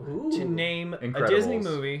you to Ooh. name a Incredibles. Disney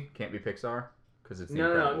movie. Can't be Pixar because it's the No,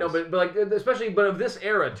 Incredibles. but like especially of this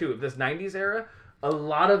era too, of this '90s era, a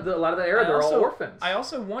lot of the era they're all orphans. I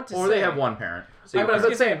also want to or say they have one parent. So I was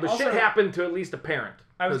gonna saying, say, but also- shit happened to at least a parent.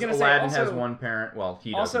 I was gonna say Aladdin also, has one parent. Well,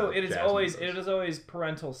 he doesn't. also but it is Jasmine does. always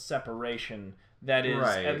parental separation that is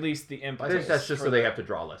Right. at least the I impetus. think that's just for so they the- have to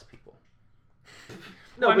draw less people.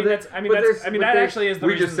 No, I mean but that's. I mean but that's. there's- I mean but that there's- actually is the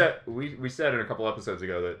We reason. just said we said in a couple episodes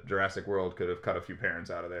ago that Jurassic World could have cut a few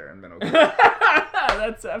parents out of there and been okay.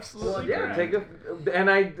 That's Well, absolutely yeah,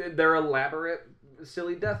 correct. they're elaborate,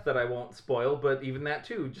 silly death that I won't spoil, but even that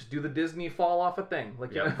too, just do the Disney fall off a thing,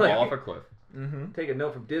 like, Yeah, like fall off a cliff. Mm-hmm. take a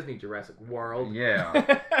note from Disney Jurassic World.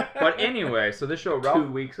 Yeah. But anyway, so this show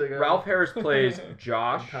 2 weeks ago, Ralph Harris plays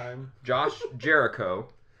Josh time. Jericho,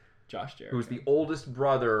 Josh Jericho. who's the oldest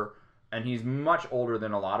brother, and he's much older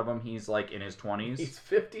than a lot of them. He's like in his 20s. He's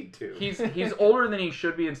 52. He's older than he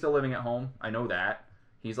should be and still living at home. I know that.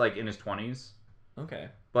 He's like in his 20s. Okay.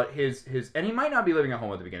 But his and he might not be living at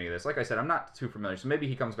home at the beginning of this. Like I said, I'm not too familiar, so maybe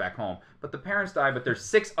he comes back home. But the parents die, but there's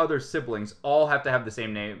 6 other siblings, all have to have the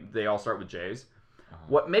same name. They all start with J's.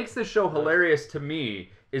 What makes this show hilarious to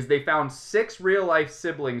me is they found 6 real-life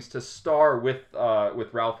siblings to star with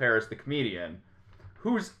Ralph Harris, the comedian,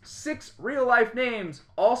 whose 6 real-life names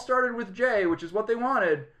all started with J, which is what they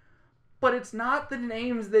wanted. But it's not the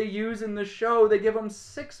names they use in the show. They give them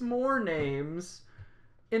 6 more names.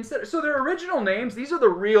 Instead, so their original names, these are the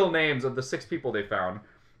real names of the 6 people they found,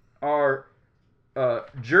 are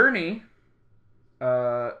Journey,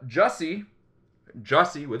 Jussie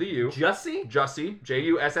with a U, Jussie? Jussie,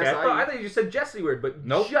 Jussie, I thought you just said Jesse weird, but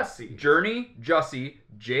Nope. Jussie. Journey, Jussie,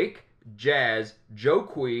 Jake, Jazz, Joe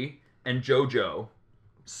Quee, and JoJo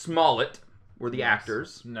Smollett were the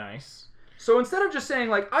actors. Nice. So instead of just saying,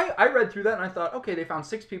 like, I read through that and I thought, okay, they found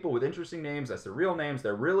 6 people with interesting names. That's their real names.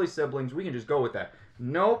 They're really siblings. We can just go with that.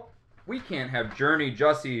 Nope. We can't have Journey,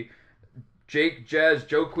 Jussie, Jake, Jazz,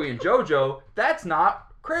 Joe Quee, and JoJo. That's not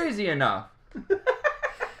crazy enough.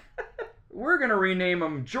 We're going to rename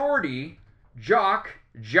them Jordy, Jock,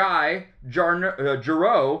 Jai,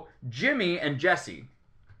 Jaro, Jimmy, and Jesse.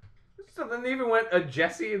 So then they even went a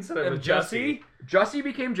Jesse instead of a Jesse? Jussie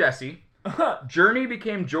became Jesse. Journey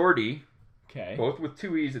became Jordy. Okay. Both with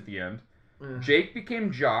 2 E's at the end. Jake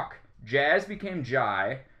became Jock. Jazz became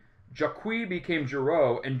Jai. Jaqui became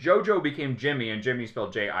Jaro. And Jojo became Jimmy. And Jimmy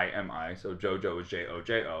spelled Jimi. So Jojo is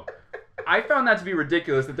Jojo. I found that to be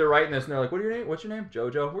ridiculous that they're writing this and they're like, "What's your name? What's your name?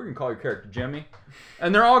 Jojo. We're going to call your character Jimmy."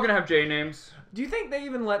 And they're all going to have J names. Do you think they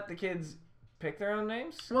even let the kids pick their own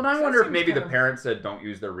names? Well, I wonder if maybe the parents said don't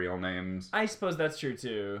use their real names. I suppose that's true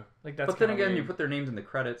too. Like that's. But then again, you put their names in the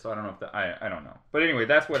credits, so I don't know if that. I don't know. But anyway,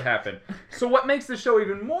 that's what happened. So what makes the show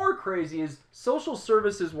even more crazy is social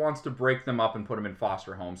services wants to break them up and put them in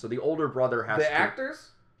foster homes. So the older brother has the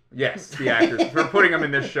actors. Yes, the actors for putting them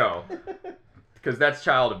in this show because that's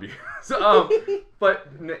child abuse. But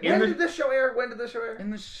when did this show air?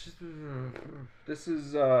 This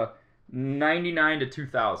is 99 to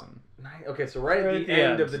 2000. Okay, so right at the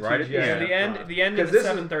end of the TGIF. The end of the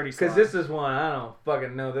 7:30 slot. Because this is one I don't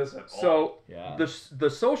fucking know this at all. So the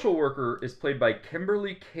social worker is played by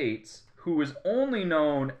Kimberly Cates, who is only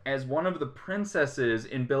known as one of the princesses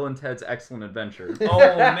in Bill and Ted's Excellent Adventure. Oh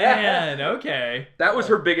man, okay. That was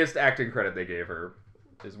her biggest acting credit they gave her,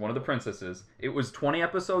 is one of the princesses. It was 20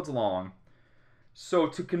 episodes long. So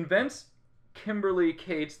to convince Kimberly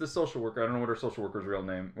Cates, the social worker, I don't know what her social worker's real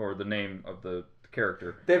name, or the name of the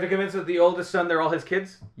character. They have to convince that the oldest son, they're all his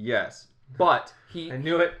kids? Yes. But I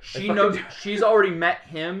knew it. She's already met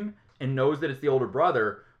him and knows that it's the older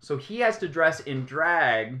brother, so he has to dress in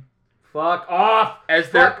drag. Fuck off!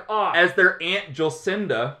 As their Aunt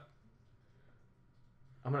Jacinda.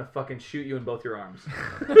 I'm gonna fucking shoot you in both your arms.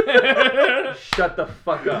 Shut the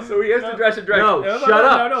fuck up. So he has to dress in drag. No, shut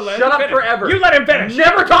up. Shut up forever. You let him finish.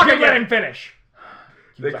 Never talk again. Let him finish.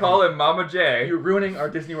 They call him Mama J. You're ruining our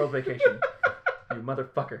Disney World vacation. You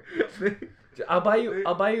motherfucker. I'll buy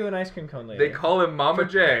you an ice cream cone later. They call him Mama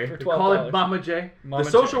J. For $12. Call him Mama J. The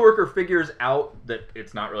social worker figures out that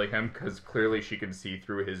it's not really him because clearly she can see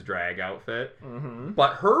through his drag outfit. Mm-hmm.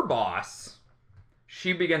 But her boss,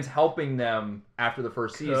 she begins helping them after the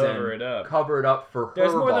first season. Cover it up for her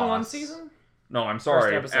There's more boss. than one season? No, I'm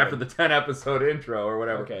sorry. After the 10 episode intro or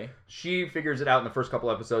whatever. Okay. She figures it out in the first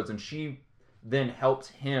couple episodes and she then helps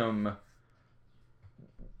him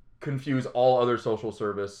confuse all other social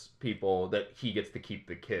service people that he gets to keep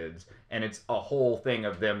the kids. And it's a whole thing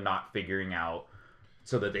of them not figuring out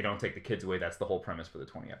so that they don't take the kids away. That's the whole premise for the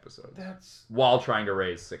 20 episodes. While trying to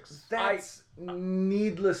raise 6. That's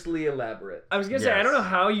needlessly elaborate. I was going to say, I don't know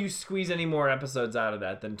how you squeeze any more episodes out of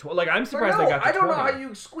that than 12. Like, I'm surprised they got to 20. I don't know how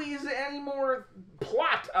you squeeze any more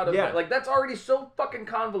plot out of it. Like, that's already so fucking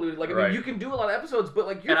convoluted. Like, I mean, you can do a lot of episodes, but,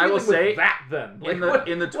 like, you're dealing with that then. Like,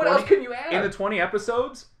 what else can you add? In the 20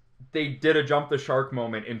 episodes, they did a jump the shark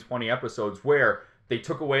moment in 20 episodes where they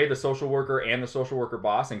took away the social worker and the social worker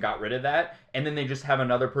boss and got rid of that, and then they just have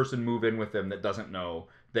another person move in with them that doesn't know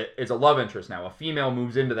that it's a love interest now. A female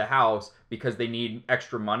moves into the house because they need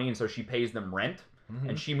extra money, and so she pays them rent,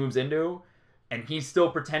 and she moves into, and he's still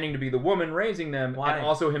pretending to be the woman raising them, and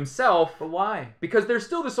also himself. But why? Because there's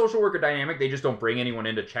still the social worker dynamic. They just don't bring anyone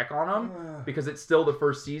in to check on them because it's still the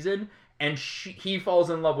first season, and he falls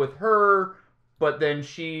in love with her, but then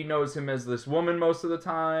she knows him as this woman most of the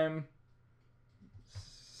time.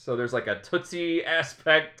 So there's like a Tootsie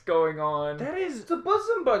aspect going on. That is the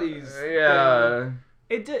bosom buddies. Yeah.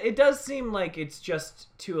 It does seem like it's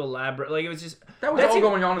just too elaborate. Like it was just that was all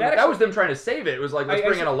going on. That was them trying to save it. It was like let's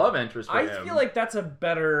bring in a love interest for him. I feel like that's a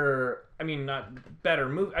better. I mean, not better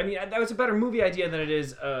movie. I mean, that was a better movie idea than it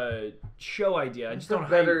is a show idea. I just don't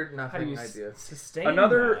know how you idea. Sustain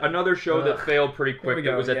another show that failed pretty quick.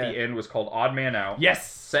 That was at the end was called Odd Man Out.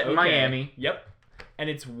 Yes, set in Miami. Yep, and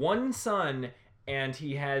it's one son. And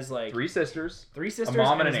he has like three sisters, a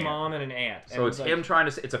mom and his mom and an aunt. So it's him trying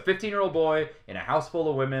to. It's a 15-year-old boy in a house full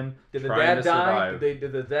of women. Did the dad die?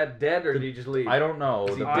 Did the dad dead or did he just leave? I don't know.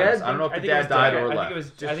 Is he dead? I don't know if the dad died or left. I think it was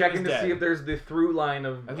just checking to see if there's the through line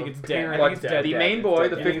of. I think it's dead. The main boy,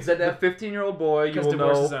 the 15-year-old boy, you will know.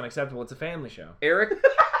 Divorce is unacceptable. It's a family show.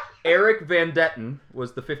 Eric Van Detten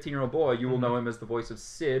was the 15-year-old boy. You will know him as the voice of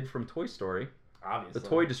Sid from Toy Story. Obviously. The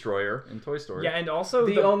toy destroyer in Toy Story. Yeah, and also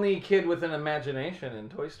the only kid with an imagination in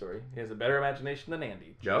Toy Story. He has a better imagination than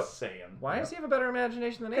Andy. Just saying. Why does he have a better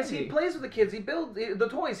imagination than Andy? Because he plays with the kids. He builds the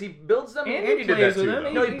toys. He builds them. Andy plays with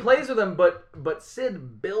them. No, he plays with them, but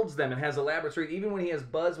Sid builds them and has elaborate stories. Even when he has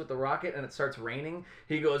Buzz with the rocket and it starts raining,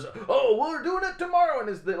 he goes, "Oh, we're doing it tomorrow,"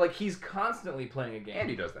 and he's constantly playing a game.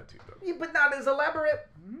 Andy does that too, though. Yeah, but not as elaborate.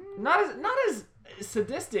 Not as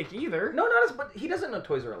sadistic either. No, not as. But he doesn't know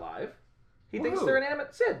toys are alive. He thinks they're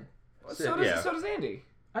inanimate. Sid. So does Andy.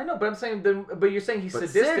 I know, but I'm saying, but you're saying he's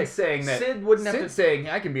sadistic. Sid's saying that Sid wouldn't have to. saying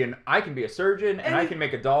I can be a surgeon and I can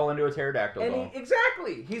make a doll into a pterodactyl doll.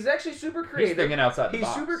 Exactly. He's actually super creative. He's thinking outside the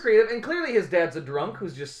box. He's super creative, and clearly his dad's a drunk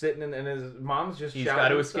who's just sitting and his mom's just. He's got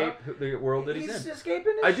to escape the world that he's in. He's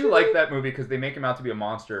escaping. I do like that movie because they make him out to be a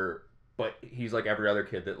monster. But he's like every other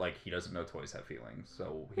kid that like he doesn't know toys have feelings,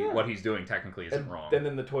 so what he's doing technically isn't wrong. And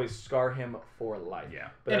then the toys scar him for life. Yeah.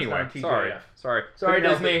 But anyway, sorry,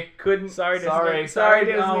 Disney. Sorry,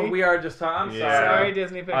 Disney. No, we are just talking. I'm sorry. Sorry,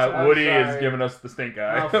 Disney Pixar. Woody is giving us the stink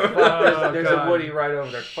eye. Oh, fuck. There's a Woody right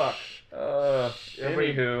over there. Fuck.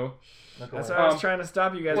 Anywho. That's why I was trying to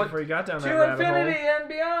stop you guys before you got down that rabbit hole. To infinity and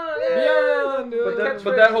beyond. Beyond.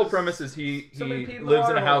 But that whole premise is he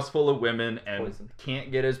lives in a house full of women and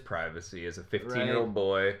can't get his privacy as a 15-year-old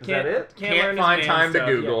boy. Is that it? Can't find time to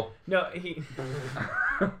Google. Yeah. No, he.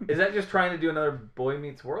 Is that just trying to do another Boy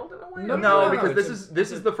Meets World in a way? No, because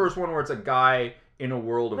this is the first one where it's a guy in a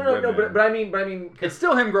world of women. No, but I mean, it's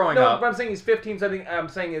still him growing up. No, but I'm saying he's 15. So I'm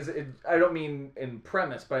saying I don't mean in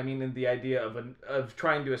premise, but I mean in the idea of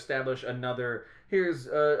trying to establish another. Here's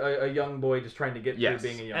a young boy just trying to get to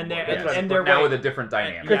being a young boy. And they're now with a different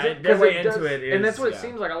dynamic. Their way into it is, and that's what it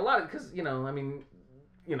seems like a lot. Because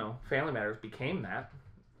Family Matters became that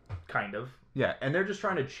kind of. Yeah, and they're just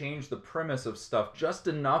trying to change the premise of stuff just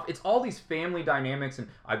enough. It's all these family dynamics, and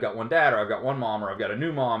I've got one dad, or I've got one mom, or I've got a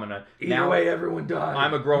new mom, and either way, everyone died.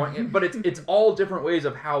 I'm a growing, but it's all different ways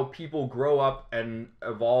of how people grow up and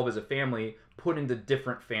evolve as a family, put into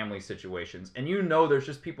different family situations. And there's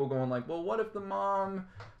just people going like, well, what if the mom,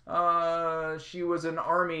 she was an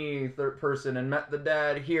army person and met the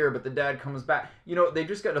dad here, but the dad comes back. They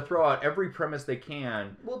just got to throw out every premise they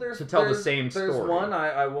can to tell the same story. There's one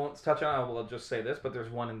I won't touch on. I will just say this, but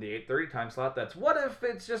there's one in the 8:30 time slot. That's what if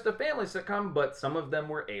it's just a family sitcom, but some of them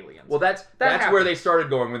were aliens. Well, that's where they started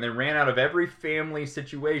going when they ran out of every family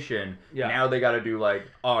situation. Yeah. Now they got to do now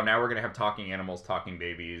we're gonna have talking animals, talking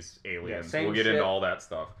babies, aliens. We'll get into all that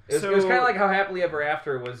stuff. It was kind of like how Happily Ever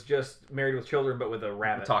After was just Married with Children, but with a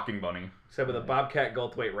rabbit. Talking bunny. Except with a bobcat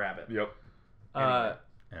Goldthwait rabbit. Yep. Anyway.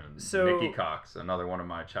 And Nikki Cox, another one of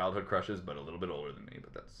my childhood crushes, but a little bit older than me,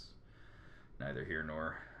 but that's neither here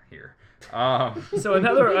nor here. So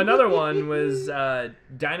another one was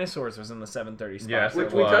Dinosaurs was in the 7:30 spot. Yes,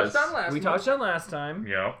 which we touched on last. We touched on last time.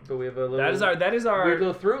 Yeah. But we have a little. That is our weird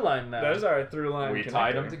little through line now. That is our through line. We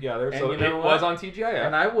tied them together, and so it was on TGIF.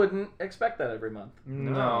 And I wouldn't expect that every month.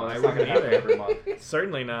 No, I wouldn't either every month.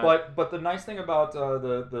 Certainly not. But the nice thing about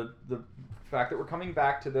the fact that we're coming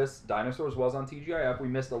back to this, Dinosaurs was on TGIF. We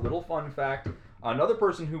missed a little fun fact. Another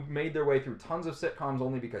person who made their way through tons of sitcoms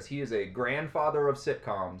only because he is a grandfather of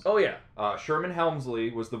sitcoms. Oh, yeah. Sherman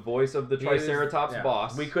Hemsley was the voice of the Triceratops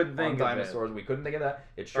boss. We couldn't think of Dinosaurs. We couldn't think of that.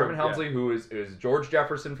 It's Sherman Hemsley, who is George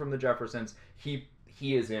Jefferson from the Jeffersons. He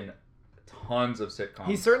is in tons of sitcoms.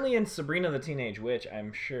 He's certainly in Sabrina the Teenage Witch,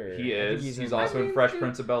 I'm sure. He is. He's also in Fresh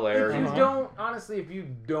Prince of Bel-Air. If you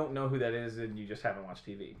don't know who that is, then you just haven't watched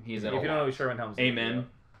TV. He's in If you don't know who Sherman Hemsley is. Amen.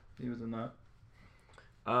 He was in that.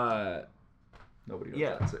 Nobody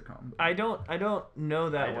knows that sitcom. I don't know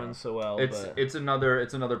that one so well. It's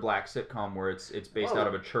another black sitcom where it's based out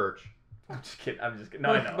of a church. I'm just kidding. No,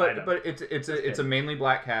 I know. But it's a mainly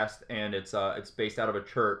black cast, and it's based out of a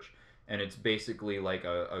church, and it's basically like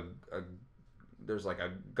there's like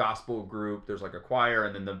a gospel group, there's like a choir,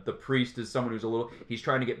 and then the priest is someone he's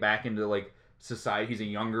trying to get back into like society. He's a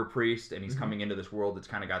younger priest, and he's coming into this world that's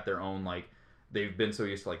kind of got their own they've been so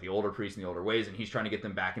used to the older priests and the older ways, and he's trying to get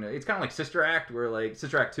them back into. It's kind of like Sister Act, where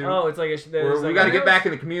Sister Act 2. Oh, it's like we got to get back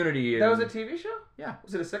in the community. That was a TV show. Yeah.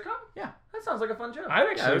 Was it a sitcom? Yeah. That sounds like a fun show.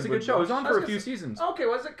 It was a good show. It was on for a few seasons. Okay,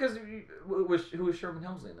 was it because who was Sherman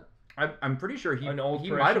Hemsley in it? I'm pretty sure he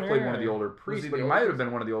might have played one of the older priests, but he might have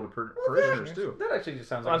been one of the older parishioners too. That actually just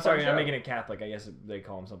sounds like. I'm sorry, I'm making it Catholic. I guess they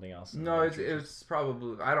call him something else. No, it's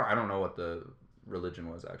probably I don't know what the religion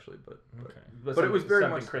was actually, but it was very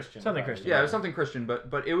much Christian. Something Christian. Yeah, it was something Christian,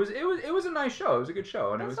 but it was a nice show. It was a good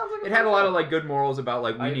show, and it had a lot of good morals about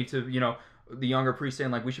we need to the younger priest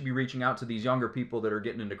saying we should be reaching out to these younger people that are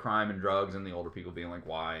getting into crime and drugs, and the older people being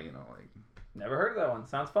why Never heard of that one.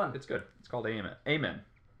 Sounds fun. It's good. It's called Amen.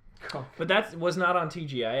 But that was not on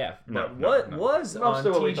TGIF. No, what was on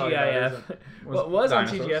TGIF? What was on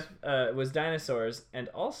TGIF was Dinosaurs, and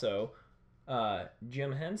also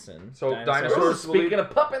Jim Henson. So dinosaurs. Speaking of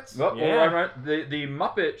puppets. Oh, yeah. Right. The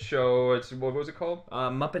Muppet Show. What was it called?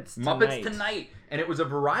 Muppets Tonight. Muppets Tonight. And it was a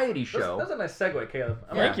variety show. That's a nice segue, Caleb.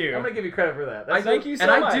 Thank you. I'm going to give you credit for that. Thank you so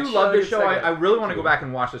much. And I do love this show. I really want to go back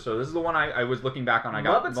and watch this show. This is the one I was looking back on. I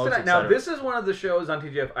got Muppets most Tonight. excited. Now, this is one of the shows on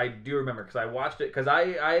TGIF I do remember because I watched it because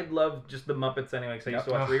I love just the Muppets anyway because I used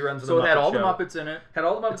to watch reruns of the Muppet Show. So it had all the Muppets in it. Had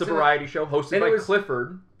all the Muppets in it. It's a variety show hosted by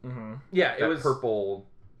Clifford. Mm-hmm. Yeah, it was purple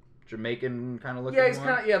Jamaican kind of looking. Yeah, he's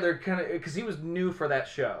kind of they're kind of because he was new for that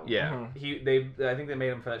show. Yeah, I think they made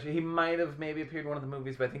him for that show. He might have maybe appeared in one of the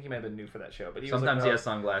movies, but I think he might have been new for that show. But sometimes he has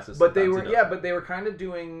sunglasses. But they were kind of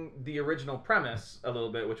doing the original premise a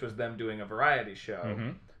little bit, which was them doing a variety show. Mm-hmm.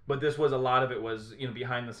 But this was a lot of it was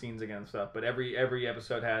behind the scenes again stuff. But every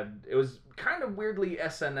episode it was kind of weirdly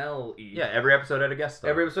SNL-y. Yeah, every episode had a guest star.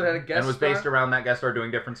 Every episode had a guest star. And was based around that guest star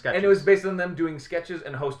doing different sketches. And it was based on them doing sketches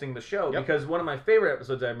and hosting the show. Yep. Because one of my favorite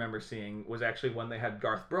episodes I remember seeing was actually when they had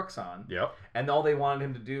Garth Brooks on. Yep. And all they wanted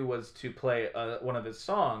him to do was to play one of his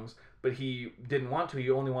songs. But he didn't want to. He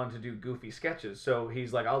only wanted to do goofy sketches. So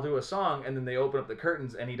he's like, I'll do a song. And then they open up the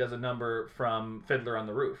curtains and he does a number from Fiddler on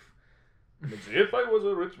the Roof. If I was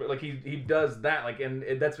a rich man, like he does that, like, and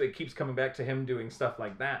that's what it keeps coming back to him doing stuff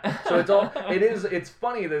like that. So it's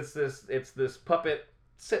funny that it's this puppet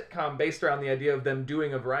sitcom based around the idea of them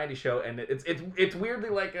doing a variety show, and it's weirdly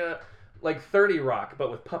like 30 Rock but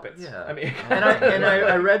with puppets. Yeah, I mean,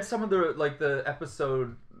 I read some of the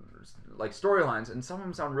episode storylines, and some of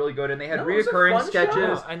them sound really good, and they had reoccurring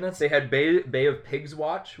sketches. And they had Bay of Pigs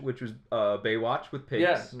Watch, which was Baywatch with pigs.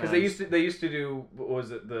 Yeah, because they used to do, what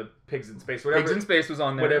was it, the Pigs in Space, whatever. Pigs in Space was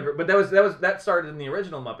on there. Whatever, but that started in the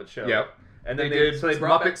original Muppet Show. Yep. And then they did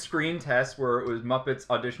Muppet Screen Test, where it was Muppets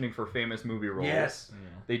auditioning for famous movie roles. Yes. Yeah.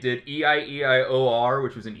 They did EIEIOR,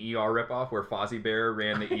 which was an ER ripoff, where Fozzie Bear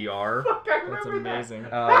ran the ER. That's amazing.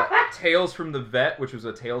 Tales from the Vet, which was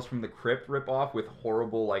a Tales from the Crypt ripoff with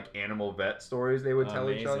horrible animal vet stories they would tell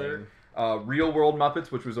each other. Real World Muppets,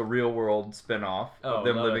 which was a real world spinoff of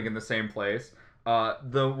them living in the same place.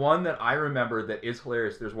 The one that I remember that is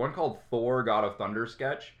hilarious, there's one called Thor, God of Thunder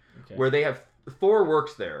sketch, where they have Thor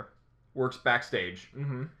works backstage,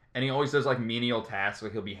 and he always does menial tasks,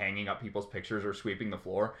 like he'll be hanging up people's pictures or sweeping the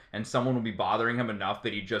floor, and someone will be bothering him enough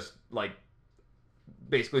that he just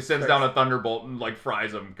basically sends down a thunderbolt and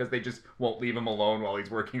fries him because they just won't leave him alone while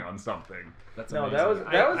he's working on something. That's amazing. That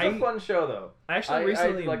was a fun show though. I actually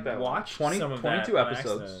recently watched 22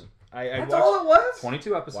 episodes. That's all it was?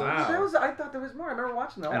 22 episodes. Wow. I thought there was more. I remember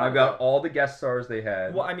watching that. And I've got all the guest stars they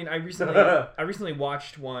had. Well, I mean, I recently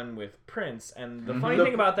watched one with Prince, and the funny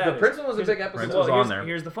thing about that the Prince one was a big episode. Prince was on there.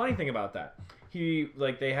 Here's the funny thing about that.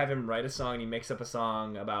 They have him write a song, and he makes up a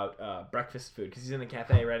song about breakfast food, because he's in the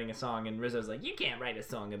cafe writing a song, and Rizzo's like, you can't write a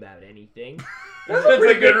song about anything. That's a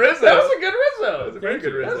good Rizzo. That was a good Rizzo. That's a pretty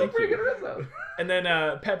good Rizzo. That's a pretty good Rizzo. And then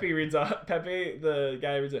Pepe, the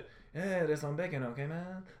guy reads it. Yeah, there's some bacon, okay,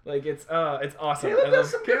 man. It's awesome. Caleb does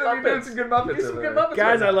some good Muppets.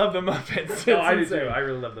 Guys, I love the Muppets. No, I do too. I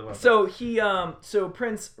really love the Muppets. So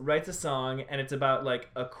Prince writes a song, and it's about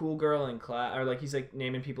a cool girl in class, or he's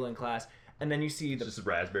naming people in class, and then you see just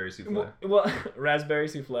raspberry souffle. Well, raspberry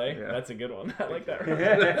souffle. Yeah. That's a good one. I like that.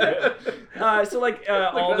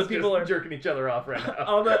 All the people are jerking each other off right now.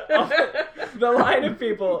 all the line of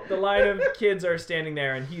people, the line of kids are standing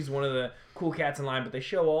there, and he's one of the cool cats in line, but they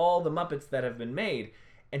show all the Muppets that have been made,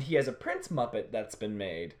 and he has a Prince Muppet that's been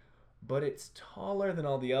made, but it's taller than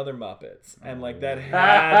all the other Muppets, and that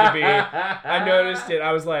had to be. I noticed it.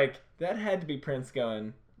 I was like, that had to be Prince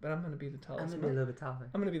going, but I'm gonna be the tallest. I'm gonna be a little bit taller.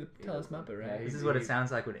 I'm gonna be the tallest Muppet, right? Yeah, this is what it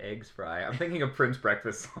sounds like when eggs fry. I'm thinking of Prince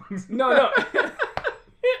breakfast songs. No.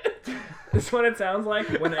 This is what it sounds like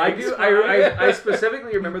when I do. I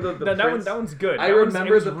specifically remember the Prince. That one's good. I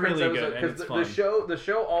remember the Prince really good because the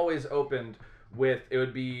show always opened with it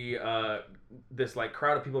would be this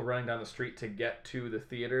crowd of people running down the street to get to the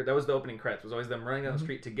theater. That was the opening credits. It was always them running down the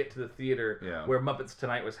street to get to the theater where Muppets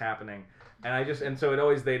Tonight was happening. And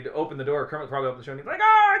so they'd open the door. Kermit would probably open the show and he'd be like,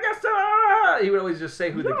 "Oh, I guess so." He would always just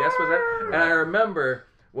say who the guest was at. And I remember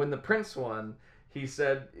when the Prince won, he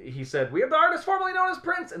said, "We have the artist formerly known as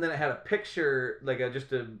Prince," and then it had a picture,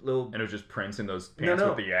 just a little. And it was just Prince in those pants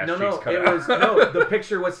with the ass cheeks cut out. The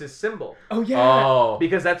picture was his symbol. Oh yeah. Oh.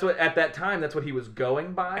 Because that's what at that time that's what he was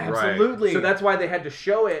going by. Absolutely. Right. So that's why they had to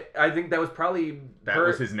show it. I think that was probably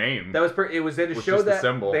was his name. That was it was they had to show that the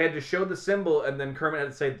symbol. They had to show the symbol, and then Kermit had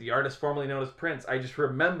to say the artist formerly known as Prince. I just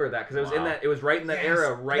remember that because it was in that. It was right in that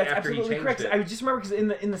era, right after he changed correct. it. I just remember because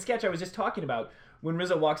in the sketch I was just talking about, when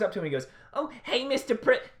Rizzo walks up to him, he goes, "Oh, hey, Mr.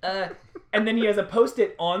 And then he has a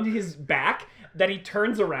Post-it on his back that he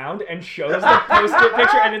turns around and shows the Post-it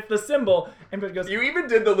picture, and it's the symbol. And he goes, You even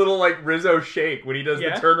did the little like Rizzo shake when he does the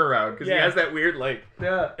turnaround because he has that weird like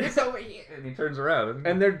it's over here, and he turns around.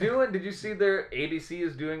 And they're doing. Did you see their ABC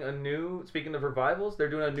is doing a new? Speaking of revivals, they're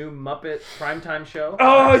doing a new Muppet primetime show.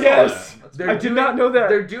 Oh yes, I did not know that.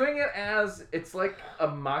 They're doing it as it's like a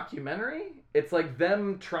mockumentary. It's like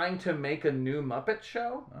them trying to make a new Muppet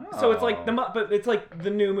show. Oh. So it's like it's like the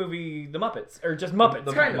new movie, The Muppets, or just Muppets.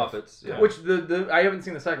 The kind of Muppets. Yeah. Which I haven't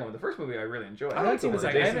seen the second one. The first movie I really enjoyed. I haven't seen the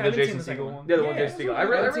second. I haven't seen the second one. Yeah, the one Jason Segel. I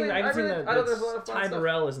haven't seen the. I thought there's a lot of fun Ty stuff.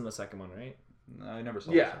 Burrell is in the second one, right? No, I never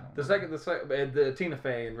saw. Yeah, the second, the Tina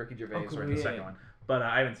Fey and Ricky Gervais are in the second one, but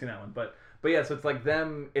I haven't seen that one. But yeah, so it's like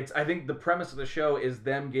them. I think the premise of the show is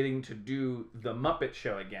them getting to do the Muppet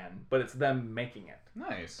Show again, but it's them making it.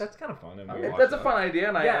 Nice. That's kind of fun. That's a fun idea,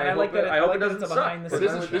 and I like that. I hope it doesn't suck.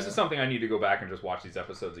 This is something I need to go back and just watch these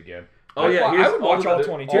episodes again. Oh yeah, I would watch all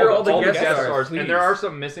 22. Here are all the guest stars, and there are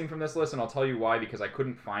some missing from this list, and I'll tell you why because I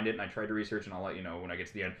couldn't find it, and I tried to research, and I'll let you know when I get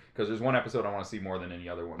to the end because there's one episode I want to see more than any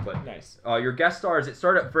other one. But nice. Your guest stars. It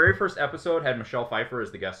started very first episode had Michelle Pfeiffer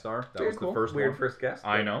as the guest star. That was the first weird one. First guest.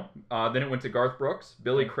 I know. Then it went to Garth Brooks,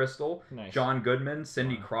 Billy Crystal, John Goodman,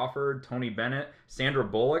 Cindy Crawford, Tony Bennett, Sandra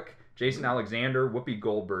Bullock, Jason Alexander, Whoopi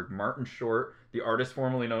Goldberg, Martin Short, the artist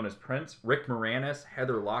formerly known as Prince, Rick Moranis,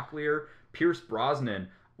 Heather Locklear, Pierce Brosnan.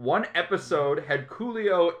 One episode had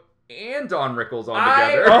Coolio and Don Rickles on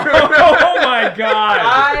together. Oh my god!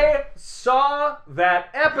 I saw that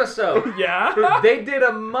episode. Yeah? They did a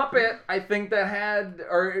Muppet, I think, that had,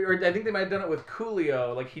 or I think they might have done it with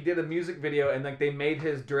Coolio. Like, he did a music video, and like they made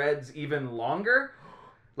his dreads even longer.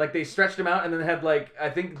 Like, they stretched him out, and then had, like, I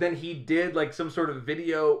think then he did, like, some sort of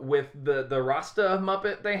video with the Rasta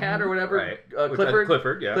Muppet they had, or whatever. Right.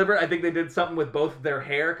 Clifford, yeah. Clifford, I think they did something with both their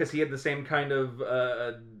hair, because he had the same kind of,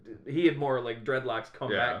 he had more, like, dreadlocks come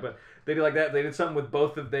back, but they did like that. They did something with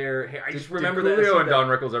both of their hair. I just remember that. Coolio and Don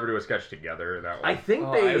Rickles ever do a sketch together in that one? I think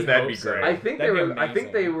they... That'd be great. I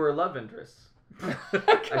think they were love interests.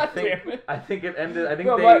 I think it ended. I think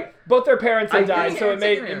both their parents had died, so it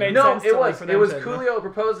made sense. It was Coolio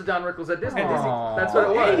proposed to Don Rickles at Disney. That's what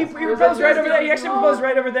it was. Hey, he proposed right over there. He actually proposed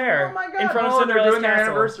right over there. Oh my god! In front of Cinderella's doing their castle.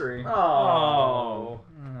 anniversary. Oh.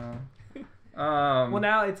 Well,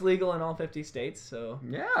 now it's legal in all 50 states, so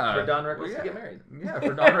for Don Rickles to get married. Yeah,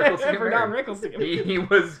 for Don Rickles to get for married. Don Rickles to get married. He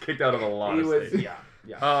was kicked out of a lot of states.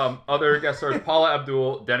 Yeah. Other guest stars: Paula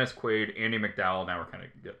Abdul, Dennis Quaid, Andy McDowell. Now we're kind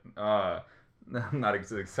of getting. I'm not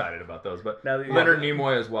excited about those, but Leonard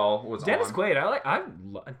Nimoy as well was Dennis on. Quaid.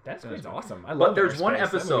 Dennis Quaid's awesome. I love. But there's one Airspace.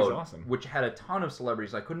 episode Awesome. which had a ton of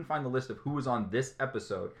celebrities. I couldn't find the list of who was on this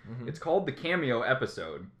episode. It's called the cameo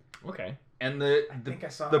episode. Okay. And I think I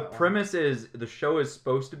saw the that premise is the show is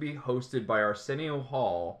supposed to be hosted by Arsenio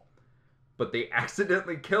Hall, but they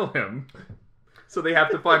accidentally kill him. So they have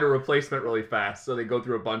to find a replacement really fast. So they go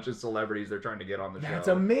through a bunch of celebrities they're trying to get on the show. That's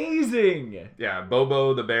amazing. Yeah,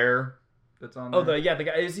 Bobo the bear. That's on there. The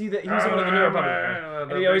guy is he the he's one of the newer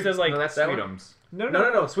Republicans. And he always does like no, that's Sweetums. No.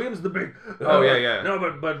 Sweetums the big. Oh yeah. No,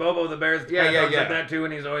 but Bobo the bear's like that too,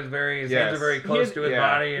 and he's always his hands are very close to his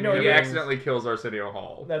body, and he accidentally kills Arsenio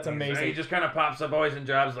Hall. That's amazing. He just kind of pops up always in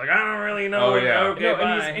jobs like I don't really know. Oh yeah. Okay,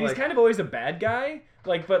 and he's kind of always a bad guy.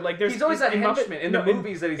 But there's he's always a henchman in the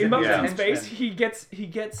movies that he's in. Muppets in Space, he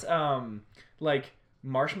gets like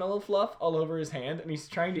marshmallow fluff all over his hand, and he's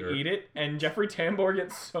trying to eat it, and Jeffrey Tambor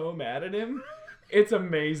gets so mad at him. It's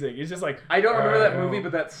amazing. He's just like I don't remember that movie,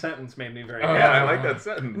 but that sentence made me very happy. Yeah, I like that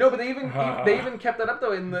sentence. No, but they even kept that up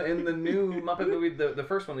though in the new Muppet movie, the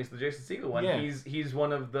first one, at least the Jason Segel one. Yeah. He's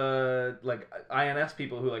one of the like INS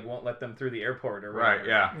people who like won't let them through the airport or whatever.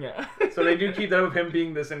 Right. Yeah. So they do keep that of him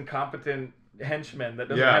being this incompetent henchman that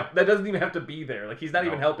doesn't even have to be there. Like he's not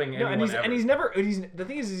even helping anyone. And he's never. The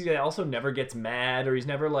thing is he also never gets mad, or he's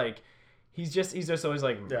never like. He's just always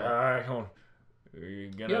like. Hold on.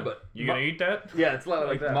 You gonna eat that? Yeah, it's a lot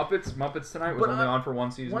like that. Muppets Tonight was only on for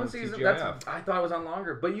one season. One season. TGIF. I thought it was on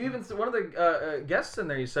longer. But you even one of the guests in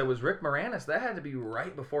there you said was Rick Moranis. That had to be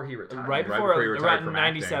right before he retired. Right before he retired from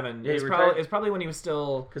 97. Yeah, it's probably when he was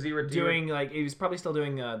still doing he was probably still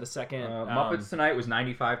doing the second. Muppets Tonight was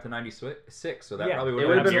 95 to 96, so that probably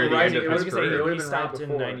would have been near the end of his career. He stopped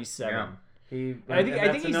in 97. Yeah. I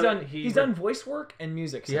think he's done voice work and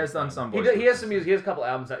music. He has done some voice work. He has some music. He has a couple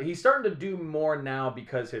albums out. He's starting to do more now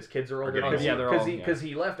because his kids are older. Because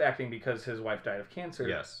he left acting because his wife died of cancer.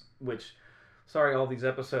 Yes. Which, sorry, all these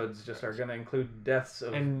episodes just are going to include deaths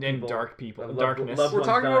of and dark people. Darkness. We're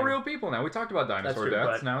talking about real people now. We talked about dinosaur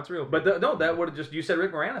deaths. Now it's real people. But that would have just... You said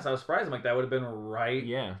Rick Moranis. I was surprised. I'm like, that would have been right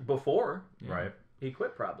before. Right. He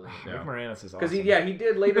quit probably. Rick Moranis is awesome. Because he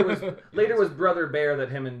did later was Brother Bear that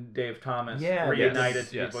him and Dave Thomas reunited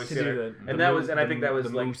to be voice together. And I think that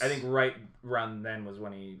was right around then was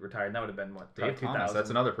when he retired. And that would have been what, Dave Thomas.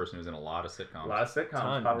 That's another person who's in a lot of sitcoms. A lot of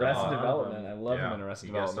sitcoms. Arrested Development. I love him in Arrested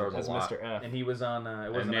Development as Mr. F. And he was on.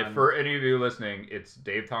 For any of you listening, it's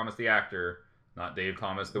Dave Thomas the actor, not Dave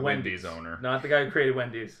Thomas the Wendy's owner. Not the guy who created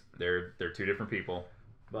Wendy's. They're two different people.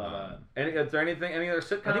 But is there any other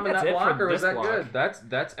sitcom in that's that it block, for or is this that block. good?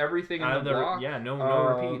 That's everything in the block. Yeah, no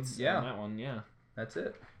repeats. Yeah, on that one. Yeah, that's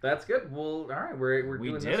it. That's good. Well, all right, we're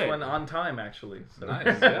doing this one on time actually. So.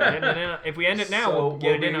 Nice. If we end it now, we'll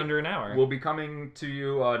get it in under an hour. We'll be coming to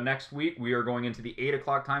you next week. We are going into the 8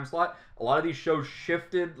 o'clock time slot. A lot of these shows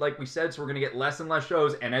shifted, like we said, so we're going to get less and less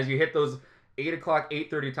shows. And as you hit those 8 o'clock,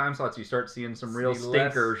 8:30 time slots, you start seeing some real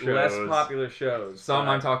stinker shows. Less popular shows. Some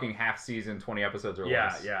I'm talking half season, 20 episodes or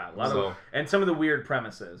less. Yeah. A lot of and some of the weird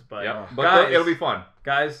premises. But, but guys, it'll be fun.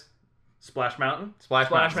 Guys, Splash Mountain.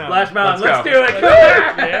 Splash Mountain. Splash Mountain. Let's do it.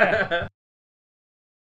 Yeah.